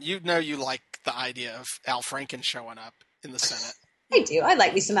come on, you like the idea of Al Franken showing up in the Senate. I do. I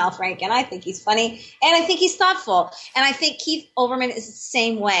like me some Al Franken. I think he's funny, and I think he's thoughtful, and I think Keith Olbermann is the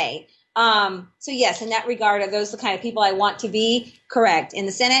same way. So yes, in that regard, are those the kind of people I want to be? Correct, in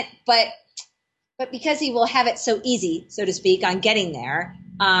the Senate, but because he will have it so easy, so to speak, on getting there,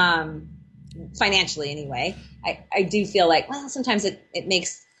 financially anyway, I do feel like, well, sometimes it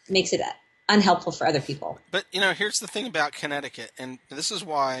makes it unhelpful for other people. But, here's the thing about Connecticut, and this is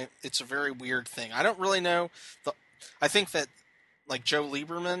why it's a very weird thing. I don't really know. I think that, Joe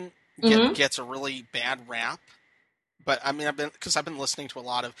Lieberman gets a really bad rap. But, I've been listening to a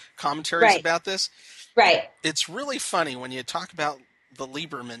lot of commentaries about this. Right. It's really funny when you talk about the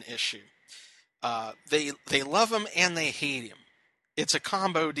Lieberman issue. They love him and they hate him. It's a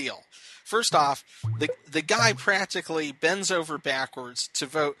combo deal. First off, the guy practically bends over backwards to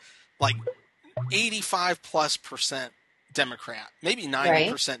vote 85+% Democrat, maybe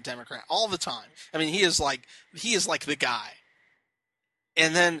 90% Democrat all the time. I mean, he is like the guy.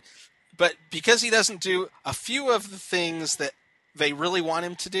 And then, but because he doesn't do a few of the things that they really want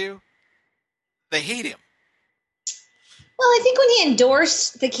him to do, they hate him. Well, I think when he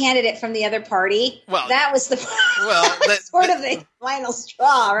endorsed the candidate from the other party, that was the sort of the final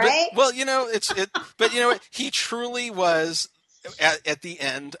straw, right? But he truly was at the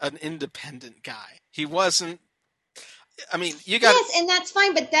end an independent guy. He wasn't. I mean, yes, and that's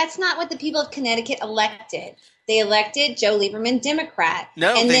fine, but that's not what the people of Connecticut elected. They elected Joe Lieberman, Democrat.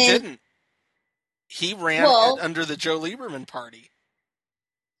 No, they didn't. He ran under the Joe Lieberman party.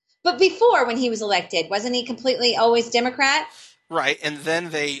 But before, when he was elected, wasn't he completely always Democrat? Right, and then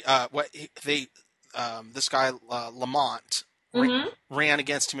this guy Lamont ran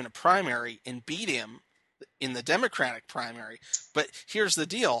against him in a primary and beat him in the Democratic primary. But here's the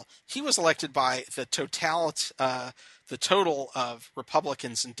deal: he was elected by the total of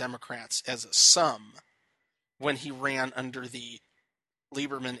Republicans and Democrats as a sum when he ran under the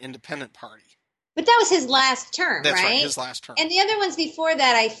Lieberman Independent Party. But that was his last term, That's right, his last term. And the other ones before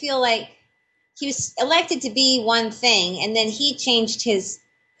that, I feel like he was elected to be one thing, and then he changed his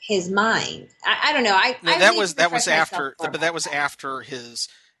mind. I don't know. That was after, but that was after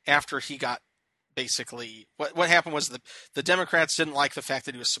he got basically what happened was the Democrats didn't like the fact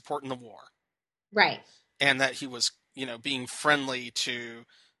that he was supporting the war, right, and that he was being friendly to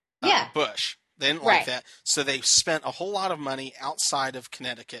Bush. They didn't like that, so they spent a whole lot of money outside of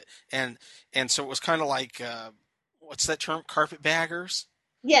Connecticut, and so it was kind of like what's that term? Carpetbaggers.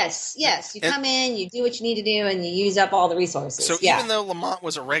 Yes. You come in, you do what you need to do, and you use up all the resources. So even though Lamont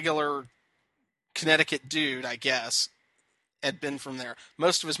was a regular Connecticut dude, I guess, had been from there,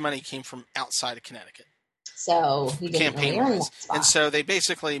 most of his money came from outside of Connecticut. So he didn't really earn that spot. And so they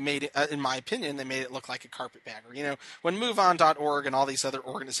basically made it, in my opinion, they made it look like a carpetbagger. When MoveOn.org and all these other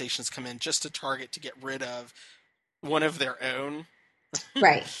organizations come in just to target to get rid of one of their own.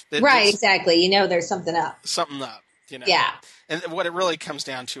 Right. Exactly. There's something up. Something up. Yeah. And what it really comes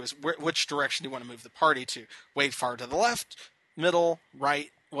down to is which direction do you want to move the party to? Way far to the left, middle, right,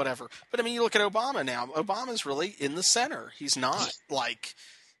 whatever. But you look at Obama now. Obama's really in the center. He's not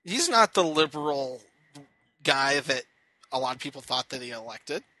the liberal guy that a lot of people thought that he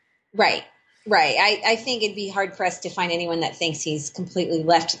elected. Right. I think it'd be hard pressed to find anyone that thinks he's completely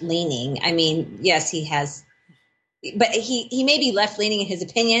left leaning. Yes, he has, but he may be left leaning in his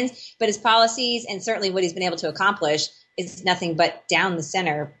opinions, but his policies and certainly what he's been able to accomplish is nothing but down the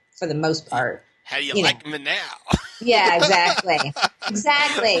center for the most part. How do you like me now? Yeah, exactly.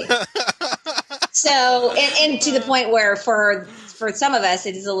 So, and to the point where for some of us,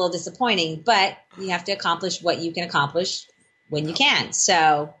 it is a little disappointing, but you have to accomplish what you can accomplish when you can.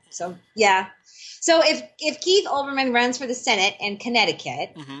 So yeah. So if Keith Olbermann runs for the Senate in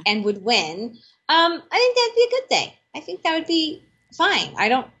Connecticut and would win, I think that'd be a good thing. I think that would be fine.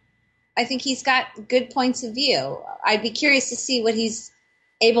 I think he's got good points of view. I'd be curious to see what he's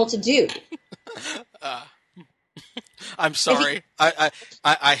able to do. I'm sorry. I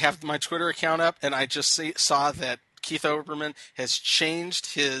have my Twitter account up, and I just saw that Keith Olbermann has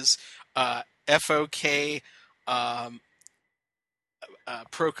changed his FOK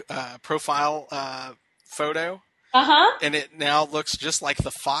profile photo Uh-huh. And it now looks just like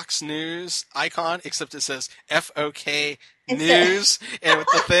the Fox News icon, except it says FOK News and with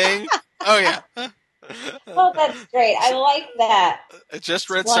the thing. Oh yeah. Oh, that's great. I like that. I just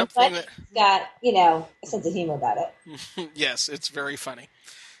read One, something but that he's got, a sense of humor about it. yes, it's very funny.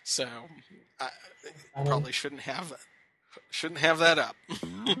 So I probably shouldn't have that up.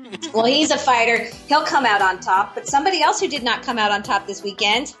 Well, he's a fighter. He'll come out on top. But somebody else who did not come out on top this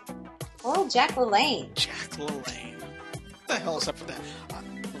weekend, oh, Jack LaLanne. Jack LaLanne. What the hell is up with that?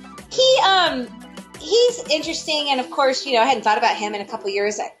 He's interesting, and of course, I hadn't thought about him in a couple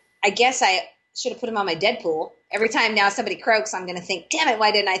years. I guess I should have put him on my Deadpool. Every time now somebody croaks, I'm going to think, damn it,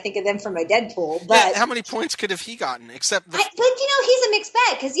 why didn't I think of them for my Deadpool? But yeah, how many points could have he gotten? Except, but he's a mixed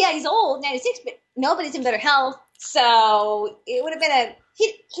bag because he's old, 96, but nobody's in better health. So it would have been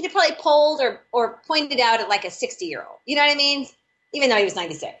he'd have probably polled or pointed out at like a 60-year-old. You know what I mean? Even though he was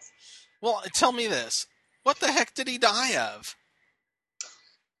 96. Well, tell me this: what the heck did he die of?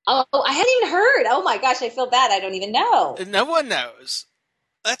 Oh, I hadn't even heard. Oh my gosh, I feel bad. I don't even know. No one knows.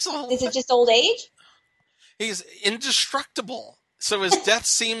 That's the whole. Is it just old age? He's indestructible. So his death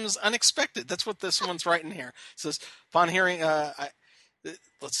seems unexpected. That's what this one's writing here. It says, upon hearing,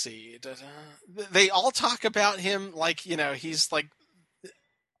 let's see. They all talk about him like, he's like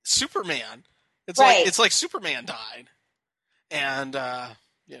Superman. It's right. It's like Superman died. And,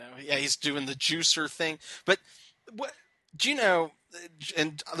 he's doing the juicer thing. But what do you know?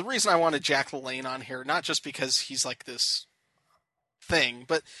 And the reason I wanted Jack LaLanne on here, not just because he's like this thing,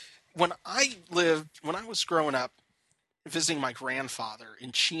 but when I was growing up, visiting my grandfather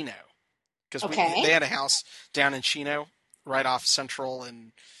in Chino, because they had a house down in Chino, right off Central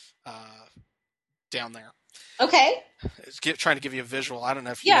and down there. Okay. Trying to give you a visual. I don't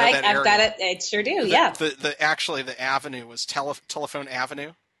know if you know that area. I've got it. I sure do. Yeah. The avenue was Telephone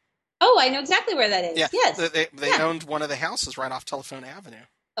Avenue. Oh, I know exactly where that is. Yeah. Yes. They owned one of the houses right off Telephone Avenue.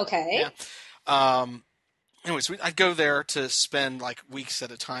 Okay. Yeah. Anyways, I'd go there to spend like weeks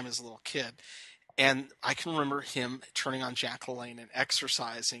at a time as a little kid. And I can remember him turning on Jack LaLanne and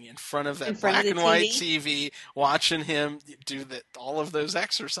exercising in front of that black and white TV, watching him do all of those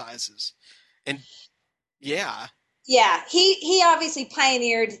exercises. And yeah. Yeah, he obviously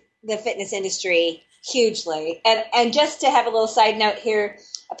pioneered the fitness industry hugely. And just to have a little side note here,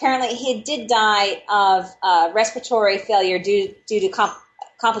 apparently he did die of respiratory failure due to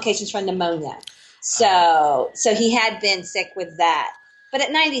complications from pneumonia. So he had been sick with that. But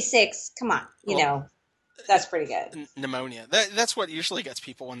at 96, come on, that's pretty good. Pneumonia. That's what usually gets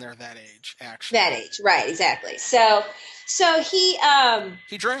people when they're that age, actually. That age, right, exactly. So he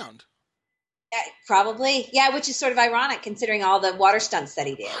drowned. Probably, yeah, which is sort of ironic considering all the water stunts that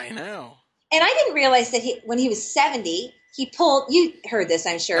he did. I know. And I didn't realize that when he was 70, he pulled, you heard this,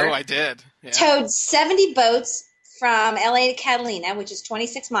 I'm sure. Oh, I did. Yeah. Towed 70 boats from LA to Catalina, which is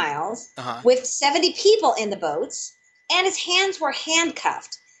 26 miles, with 70 people in the boats, and his hands were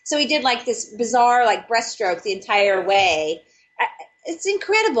handcuffed. So he did like this bizarre like breaststroke the entire way. It's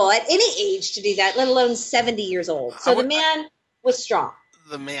incredible at any age to do that, let alone 70 years old. So the man was strong.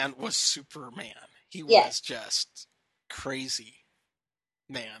 The man was Superman. He was just crazy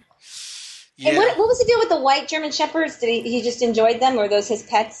man. Yeah. And what was the deal with the white German Shepherds? Did he just enjoyed them, or were those his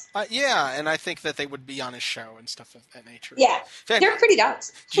pets? Yeah, and I think that they would be on his show and stuff of that nature. Yeah, they're pretty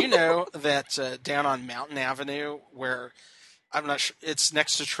dogs. Do you know that down on Mountain Avenue, where I'm not sure, it's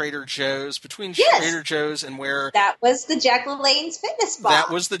next to Trader Joe's, between Trader Joe's and where that was the Jack LaLanne's fitness spa. That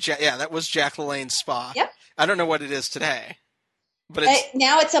was that was Jack LaLanne's spa. Yep. I don't know what it is today. But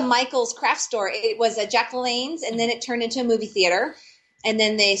now it's a Michael's craft store. It was a Jack LaLanne's, and then it turned into a movie theater. And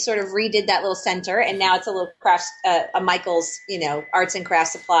then they sort of redid that little center, and now it's a little a Michael's, arts and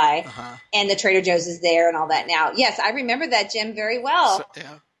crafts supply, and the Trader Joe's is there and all that now. Yes, I remember that, Jim, very well.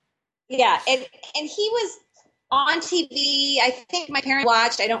 Yeah, and he was on TV. I think my parents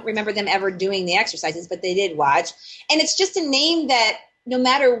watched. I don't remember them ever doing the exercises, but they did watch. And it's just a name that no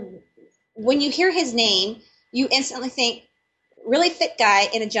matter when you hear his name, you instantly think really fit guy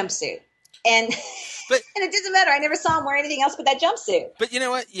in a jumpsuit. And it doesn't matter. I never saw him wear anything else but that jumpsuit. But you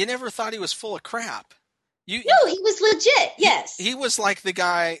know what? You never thought he was full of crap. No, he was legit. Yes. He was like the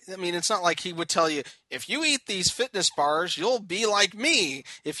guy. I mean, it's not like he would tell you, if you eat these fitness bars, you'll be like me.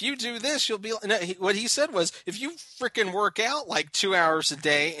 If you do this, you'll be. No, what he said was, if you freaking work out like 2 hours a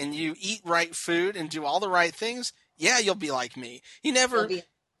day and you eat right food and do all the right things, yeah, you'll be like me. He never.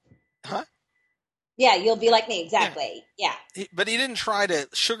 Huh? Yeah, you'll be like me. Exactly. Yeah. But he didn't try to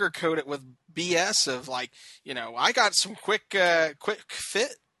sugarcoat it with BS of like, I got some quick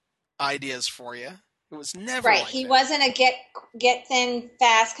fit ideas for you. It was never Right. like He that. wasn't a get thin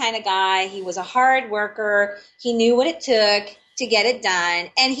fast kind of guy. He was a hard worker. He knew what it took to get it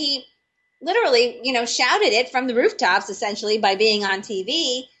done. And he literally, shouted it from the rooftops essentially by being on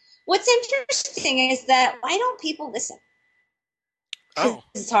TV. What's interesting is that why don't people listen? Oh,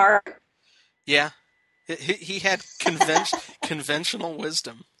 It's hard. yeah. He had conventional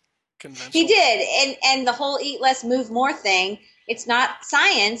wisdom. He did. And the whole eat less, move more thing, it's not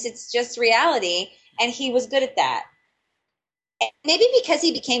science, it's just reality. And he was good at that. And maybe because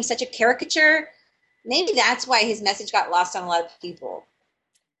he became such a caricature, maybe that's why his message got lost on a lot of people.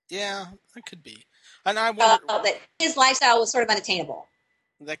 Yeah, that could be. And I wonder that his lifestyle was sort of unattainable.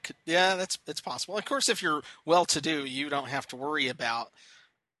 That's possible. Of course, if you're well-to-do, you don't have to worry about,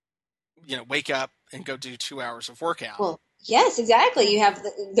 wake up and go do 2 hours of workout. Well, yes, exactly. You have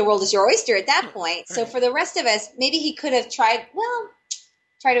the world is your oyster at that point. So for the rest of us, maybe he could have try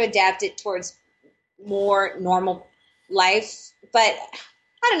to adapt it towards more normal life. But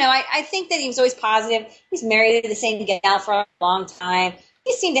I don't know. I think that he was always positive. He's married to the same gal for a long time.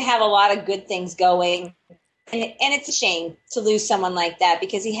 He seemed to have a lot of good things going. And it's a shame to lose someone like that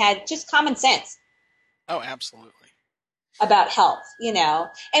because he had just common sense. Oh, absolutely. About health,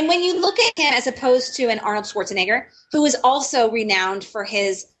 And when you look at him as opposed to an Arnold Schwarzenegger, who is also renowned for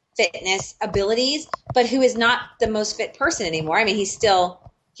his fitness abilities, but who is not the most fit person anymore. I mean, he's still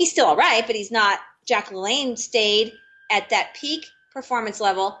all right, but he's not. Jack LaLanne stayed at that peak performance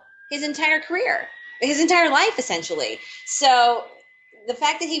level his entire career, his entire life, essentially. So the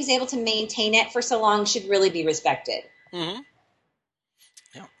fact that he was able to maintain it for so long should really be respected. Mm-hmm.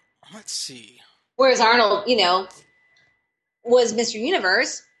 Yeah. Let's see. Whereas Arnold, was Mr.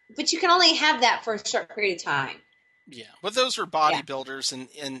 Universe, but you can only have that for a short period of time. Yeah, but those were bodybuilders,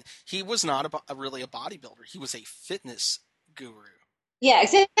 and he was not really a bodybuilder. He was a fitness guru. Yeah,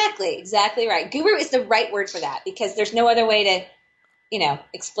 exactly right. Guru is the right word for that because there's no other way to,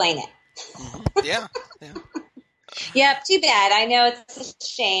 explain it. Mm-hmm. Yeah. Yep, too bad. I know it's a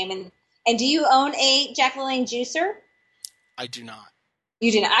shame. And do you own a Jack LaLanne juicer? I do not.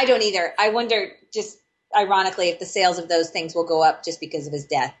 You do not. I don't either. I wonder, just ironically, if the sales of those things will go up just because of his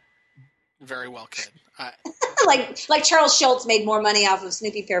death. Very well could. like Charles Schultz made more money off of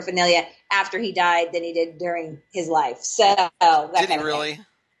Snoopy paraphernalia after he died than he did during his life. So did he really?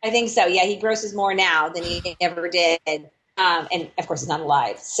 I think so. Yeah, he grosses more now than he ever did. And of course, he's not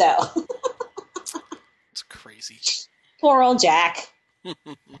alive. So it's crazy. Poor old Jack.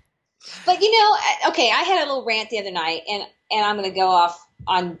 But okay, I had a little rant the other night, and I'm going to go off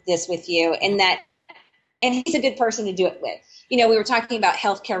on this with you, and he's a good person to do it with. We were talking about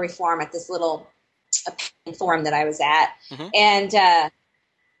healthcare reform at this little forum that I was at, mm-hmm. and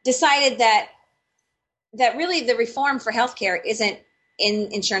decided that really the reform for healthcare isn't in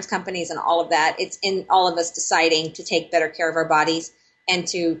insurance companies and all of that. It's in all of us deciding to take better care of our bodies and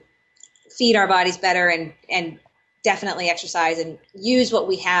to feed our bodies better and definitely exercise and use what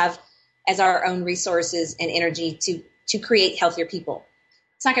we have as our own resources and energy to create healthier people.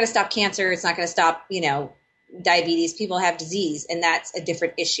 It's not going to stop cancer. It's not going to stop, diabetes. People have disease, and that's a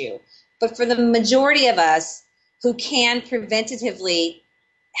different issue. But for the majority of us who can preventatively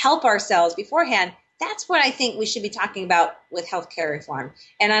help ourselves beforehand, that's what I think we should be talking about with healthcare reform.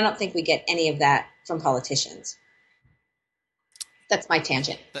 And I don't think we get any of that from politicians. That's my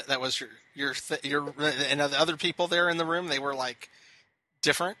tangent. That was your and the other people there in the room, they were like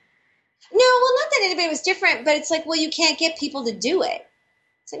different? No, well, not that anybody was different, but it's like, well, you can't get people to do it.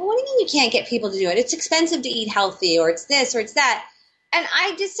 It's like, what do you mean you can't get people to do it? It's expensive to eat healthy, or it's this, or it's that. And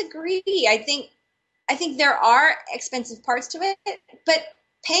I disagree. I think there are expensive parts to it, but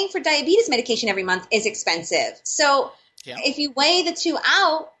paying for diabetes medication every month is expensive. So if you weigh the two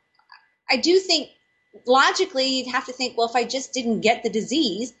out, I do think logically you'd have to think, well, if I just didn't get the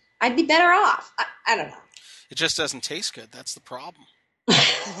disease, I'd be better off. I don't know. It just doesn't taste good. That's the problem.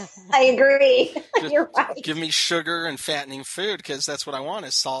 I agree. You're right. Give me sugar and fattening food because that's what I want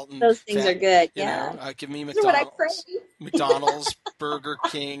is salt and those things fat, are good. Yeah. Give me McDonald's, Burger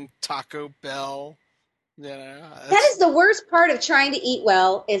King, Taco Bell. That is the worst part of trying to eat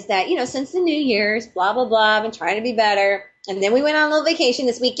well is that, since the New Year's, blah, blah, blah, I've been trying to be better. And then we went on a little vacation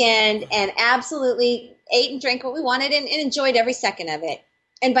this weekend and absolutely ate and drank what we wanted and enjoyed every second of it.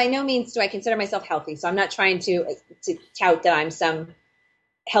 And by no means do I consider myself healthy. So I'm not trying to tout that I'm some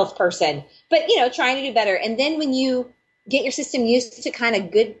health person, but trying to do better. And then when you get your system used to kind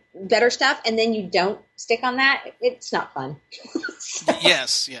of better stuff, and then you don't stick on that, it's not fun.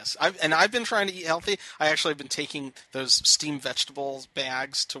 Yes. I've been trying to eat healthy. I actually have been taking those steamed vegetables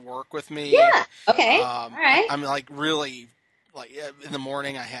bags to work with me. Yeah. Okay. All right. I'm like really in the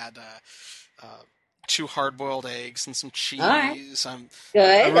morning I had 2 hard-boiled eggs and some cheese. All right. I'm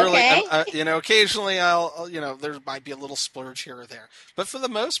Good. really, Okay. occasionally there might be a little splurge here or there, but for the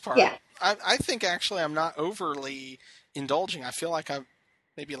most part, Yeah. I think actually I'm not overly indulging. I feel like I've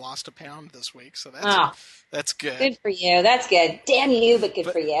maybe lost a pound this week, so that's good. Good for you. That's good. Damn you, but good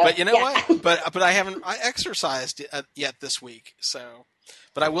for you. But you know what? But I haven't exercised yet this week, so.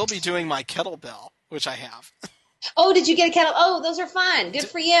 But I will be doing my kettlebell, which I have. Oh, did you get a kettle? Oh, those are fun. Good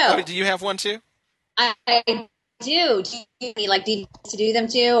for you. Oh, do you have one too? I do. Do you need like DVDs to do them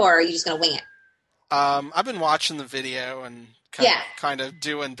too, or are you just going to wing it? I've been watching the video and kind of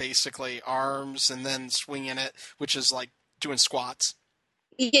doing basically arms and then swinging it, which is like doing squats.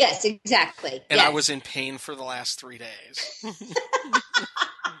 Yes, exactly. And yes. I was in pain for the last 3 days.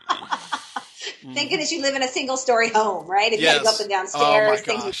 Thank goodness you live in a single-story home, right? If you had to go up and down stairs, oh my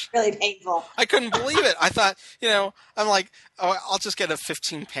things gosh. were really painful. I couldn't believe it. I thought, I'm like, oh, I'll just get a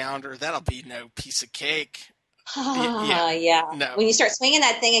 15-pounder. That'll be no piece of cake. Yeah. No. When you start swinging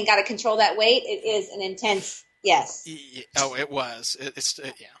that thing and got to control that weight, it is an intense, yes. Oh, it was. It's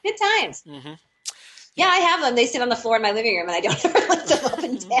Good times. Mm-hmm. Yeah, I have them. They sit on the floor in my living room, and I don't ever lift them up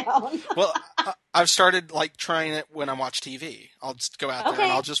and down. Well, I've started like trying it when I watch TV. I'll just go out there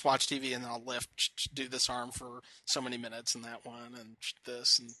and I'll just watch TV, and then I'll do this arm for so many minutes and that one and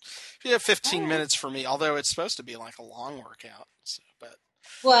this and 15 minutes for me. Although it's supposed to be like a long workout. So,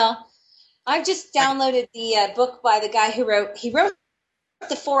 well, I've just downloaded the book by the guy who wrote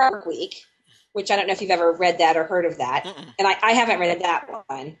the 4-Hour Week, which I don't know if you've ever read that or heard of that, and I haven't read that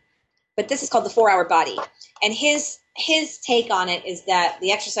one. But this is called The 4-Hour Body. And his take on it is that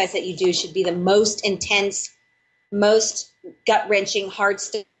the exercise that you do should be the most intense, most gut-wrenching, hard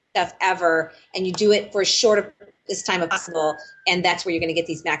stuff ever. And you do it for as short as time as possible. And that's where you're going to get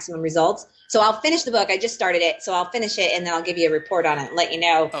these maximum results. So I'll finish the book. I just started it. So I'll finish it, and then I'll give you a report on it and let you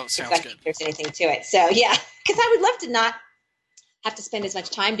know if there's anything to it. So, yeah, because I would love to not have to spend as much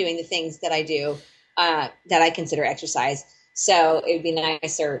time doing the things that I do that I consider exercise. So it would be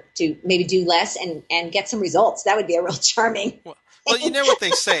nicer to maybe do less and get some results. That would be a real charming. Well, you know what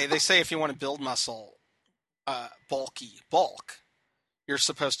they say? They say if you want to build muscle, bulk, you're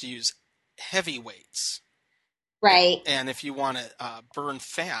supposed to use heavy weights. Right. And if you want to burn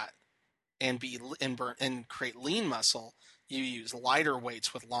fat and create lean muscle, you use lighter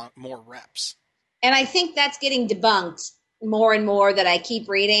weights with more reps. And I think that's getting debunked more and more that I keep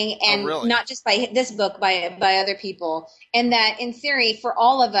reading, and not just by this book, by other people. And that in theory, for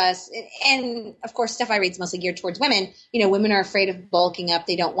all of us, and of course stuff I read is mostly geared towards women, women are afraid of bulking up.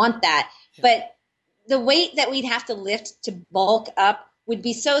 They don't want that. Yeah. But the weight that we'd have to lift to bulk up would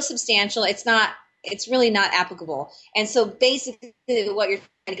be so substantial. It's really not applicable. And so basically what you're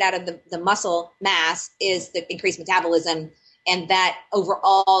trying to get out of the muscle mass is the increased metabolism, and that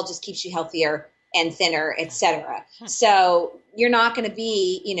overall just keeps you healthier and thinner, etc. So you're not going to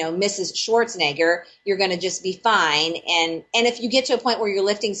be, Mrs. Schwarzenegger. You're going to just be fine. And if you get to a point where you're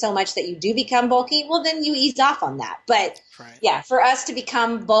lifting so much that you do become bulky, well, then you ease off on that. But yeah, for us to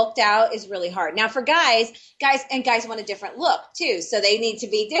become bulked out is really hard. Now for guys want a different look too. So they need to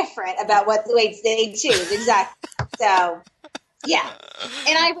be different about what weights they choose. Exactly. So yeah.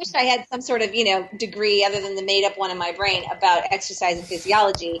 And I wish I had some sort of, degree other than the made up one in my brain about exercise and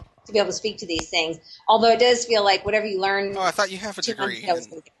physiology to be able to speak to these things. Although it does feel like whatever you learn. Oh, I thought you have a degree in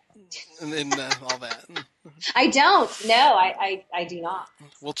all that. I don't. No, I do not.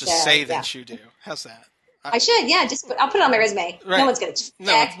 We'll just say that you do. How's that? I should. Yeah. I'll put it on my resume. Right. No one's going to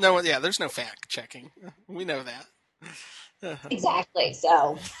check. No. Yeah. There's no fact checking. We know that. Exactly.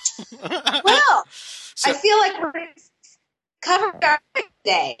 So, well, I feel like we're covered our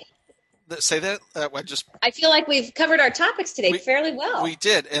today. Say that. I feel like we've covered our topics today fairly well. We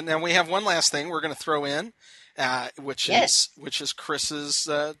did, and then we have one last thing we're going to throw in, which is Chris's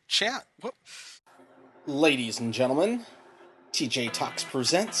chat. Whoop. Ladies and gentlemen, TJ Talks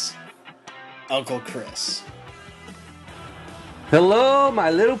presents Uncle Chris. Hello,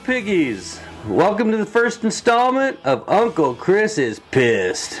 my little piggies. Welcome to the first installment of Uncle Chris is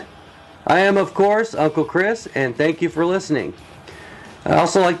Pissed. I am, of course, Uncle Chris, and thank you for listening. I'd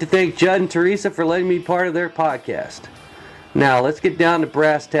also like to thank Judd and Teresa for letting me be part of their podcast. Now, let's get down to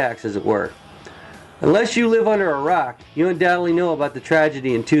brass tacks, as it were. Unless you live under a rock, you undoubtedly know about the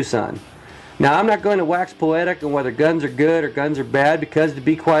tragedy in Tucson. Now, I'm not going to wax poetic on whether guns are good or guns are bad, because, to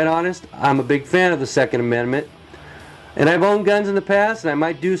be quite honest, I'm a big fan of the Second Amendment. And I've owned guns in the past, and I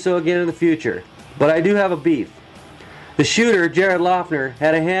might do so again in the future. But I do have a beef. The shooter, Jared Loughner,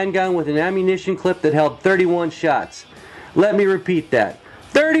 had a handgun with an ammunition clip that held 31 shots. Let me repeat that.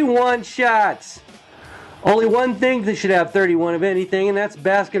 31 shots! Only one thing that should have 31 of anything, and that's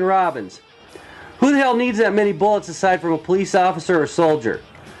Baskin-Robbins. Who the hell needs that many bullets aside from a police officer or soldier?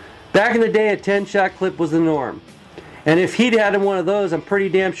 Back in the day, a 10-shot clip was the norm. And if he'd had one of those, I'm pretty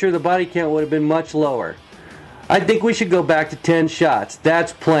damn sure the body count would have been much lower. I think we should go back to 10 shots.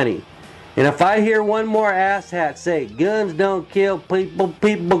 That's plenty. And if I hear one more asshat say, guns don't kill people,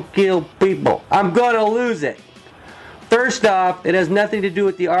 people kill people, I'm gonna lose it. First off, it has nothing to do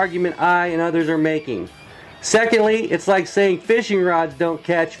with the argument I and others are making. Secondly, it's like saying fishing rods don't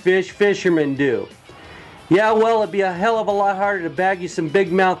catch fish, fishermen do. Yeah, well, it'd be a hell of a lot harder to bag you some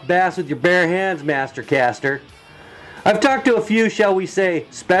big mouth bass with your bare hands, Master Caster. I've talked to a few, shall we say,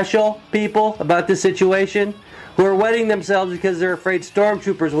 special people about this situation who are wetting themselves because they're afraid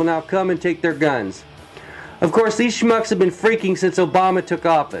stormtroopers will now come and take their guns. Of course, these schmucks have been freaking since Obama took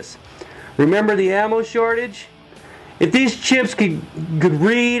office. Remember the ammo shortage? If these chimps could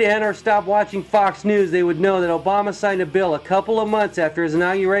read and or stop watching Fox News, they would know that Obama signed a bill a couple of months after his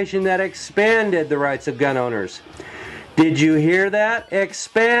inauguration that expanded the rights of gun owners. Did you hear that?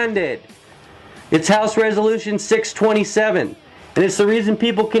 Expanded. It's House Resolution 627, and it's the reason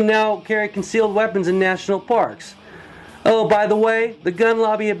people can now carry concealed weapons in national parks. Oh, by the way, the gun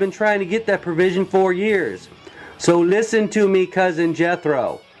lobby have been trying to get that provision for years. So listen to me, Cousin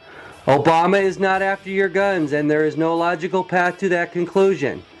Jethro. Obama is not after your guns, and there is no logical path to that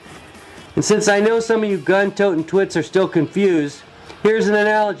conclusion. And since I know some of you gun-toting twits are still confused, here's an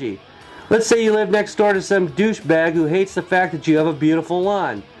analogy. Let's say you live next door to some douchebag who hates the fact that you have a beautiful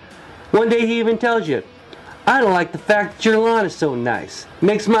lawn. One day he even tells you, I don't like the fact that your lawn is so nice. It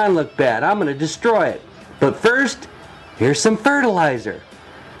makes mine look bad. I'm going to destroy it. But first, here's some fertilizer.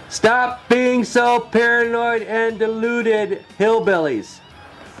 Stop being so paranoid and deluded, hillbillies.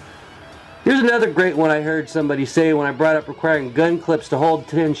 Here's another great one I heard somebody say when I brought up requiring gun clips to hold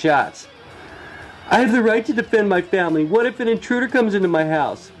 10 shots. I have the right to defend my family. What if an intruder comes into my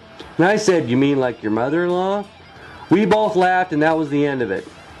house? And I said, you mean like your mother-in-law? We both laughed and that was the end of it.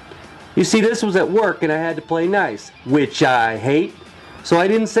 You see, this was at work and I had to play nice, which I hate. So I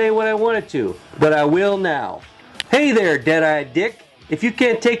didn't say what I wanted to, but I will now. Hey there, dead-eyed dick. If you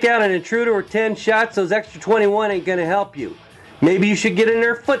can't take out an intruder with 10 shots, those extra 21 ain't gonna help you. Maybe you should get a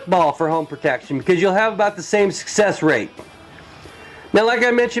Nerf football for home protection because you'll have about the same success rate. Now, like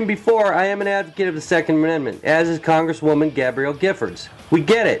I mentioned before, I am an advocate of the Second Amendment, as is Congresswoman Gabrielle Giffords. We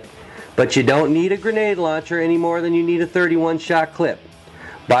get it, but you don't need a grenade launcher any more than you need a 31-shot clip.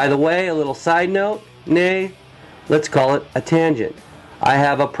 By the way, a little side note, nay, let's call it a tangent. I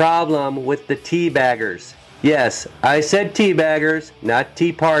have a problem with the teabaggers. Yes, I said teabaggers, not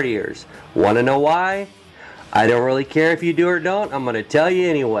tea partiers. Want to know why? I don't really care if you do or don't. I'm going to tell you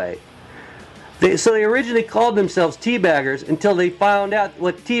anyway. So they originally called themselves teabaggers until they found out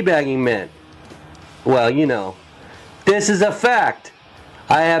what teabagging meant. Well, you know. This is a fact.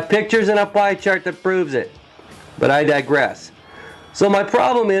 I have pictures and a pie chart that proves it. But I digress. So my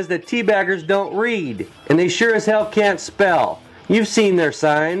problem is that teabaggers don't read. And they sure as hell can't spell. You've seen their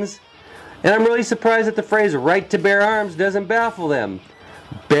signs. And I'm really surprised that the phrase right to bear arms doesn't baffle them.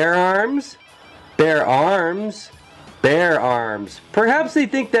 Bear arms? Bear arms? Bear arms. Perhaps they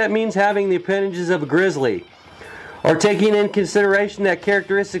think that means having the appendages of a grizzly. Or taking in consideration that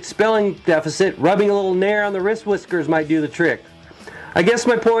characteristic spelling deficit, rubbing a little nair on the wrist whiskers might do the trick. I guess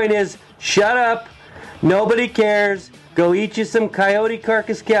my point is, shut up. Nobody cares. Go eat you some coyote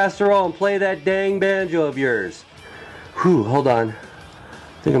carcass casserole and play that dang banjo of yours. Whew, hold on.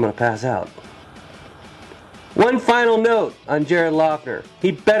 I think I'm going to pass out. One final note on Jared Loughner.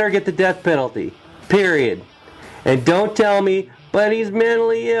 He better get the death penalty. Period. And don't tell me, but he's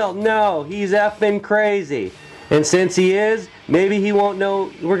mentally ill. No, he's effing crazy. And since he is, maybe he won't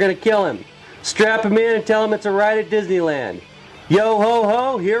know we're going to kill him. Strap him in and tell him it's a ride at Disneyland. Yo ho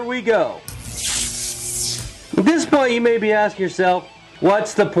ho, here we go. At this point, you may be asking yourself,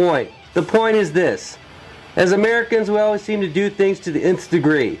 what's the point? The point is this. As Americans, we always seem to do things to the nth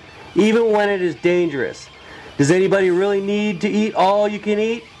degree, even when it is dangerous. Does anybody really need to eat all you can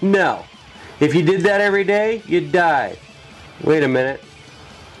eat? No. If you did that every day, you'd die. Wait a minute.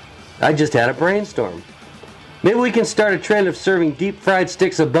 I just had a brainstorm. Maybe we can start a trend of serving deep-fried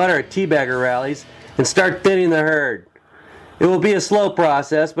sticks of butter at teabagger rallies and start thinning the herd. It will be a slow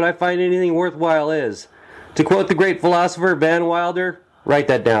process, but I find anything worthwhile is. To quote the great philosopher Van Wilder, write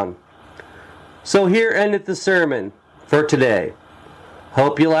that down. So here endeth the sermon for today.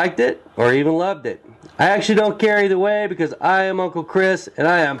 Hope you liked it or even loved it. I actually don't care either way because I am Uncle Chris and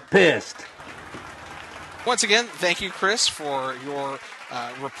I am pissed. Once again, thank you, Chris, for your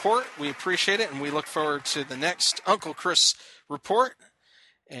report. We appreciate it, and we look forward to the next Uncle Chris report.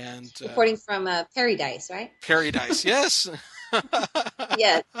 And reporting from Paradise, right? Paradise, yes.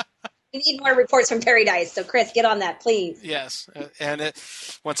 Yes. We need more reports from Paradise. So, Chris, get on that, please. Yes. And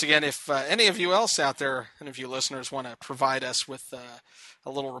once again, if any of you else out there, any of you listeners want to provide us with a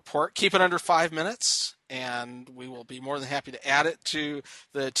little report, keep it under 5 minutes, and we will be more than happy to add it to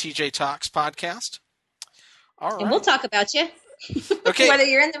the TJ Talks podcast. All right. And we'll talk about you. Okay. Whether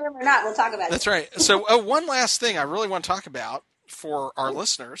you're in the room or not, we'll talk about it. That's right. So one last thing I really want to talk about for our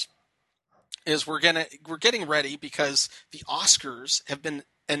listeners is we're getting ready because the Oscars have been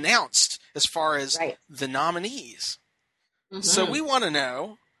announced as far as the nominees. Mm-hmm. So we want to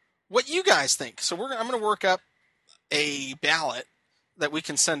know what you guys think. So I'm going to work up a ballot that we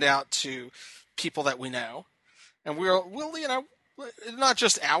can send out to people that we know, and we'll not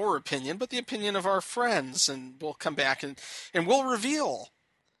just our opinion, but the opinion of our friends, and we'll come back and we'll reveal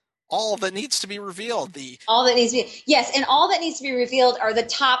all that needs to be revealed. All that needs to be, yes, and all that needs to be revealed are the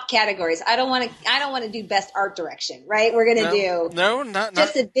top categories. I don't want to do best art direction, right? We're going to do not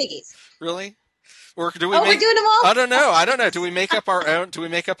the biggies. Really? Or do we we're doing them all? I don't know. Do we make up our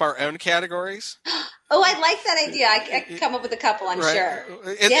own categories? Oh, I like that idea. I can come up with a couple, I'm sure.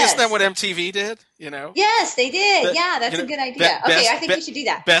 Isn't that what MTV did? Yes, they did. That's a good idea. I think we should do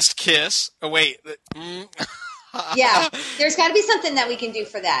that. Best kiss. Oh, wait. Yeah, there's got to be something that we can do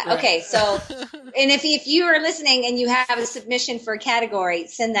for that. Right. Okay, so, and if you are listening and you have a submission for a category,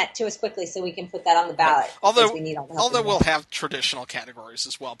 send that to us quickly so we can put that on the ballot. Although we'll have traditional categories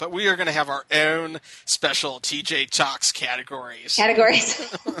as well, but we are going to have our own special TJ Talks categories.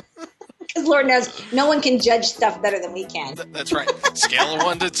 Because Lord knows, no one can judge stuff better than we can. That's right. Scale of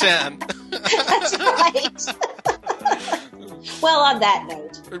 1 to 10. That's right. Well, on that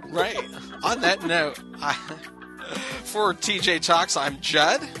note. Right. On that note, for TJ Talks, I'm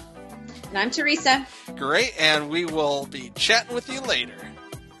Judd. And I'm Teresa. Great, and we will be chatting with you later.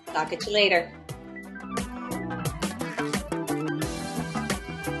 Talk at you later.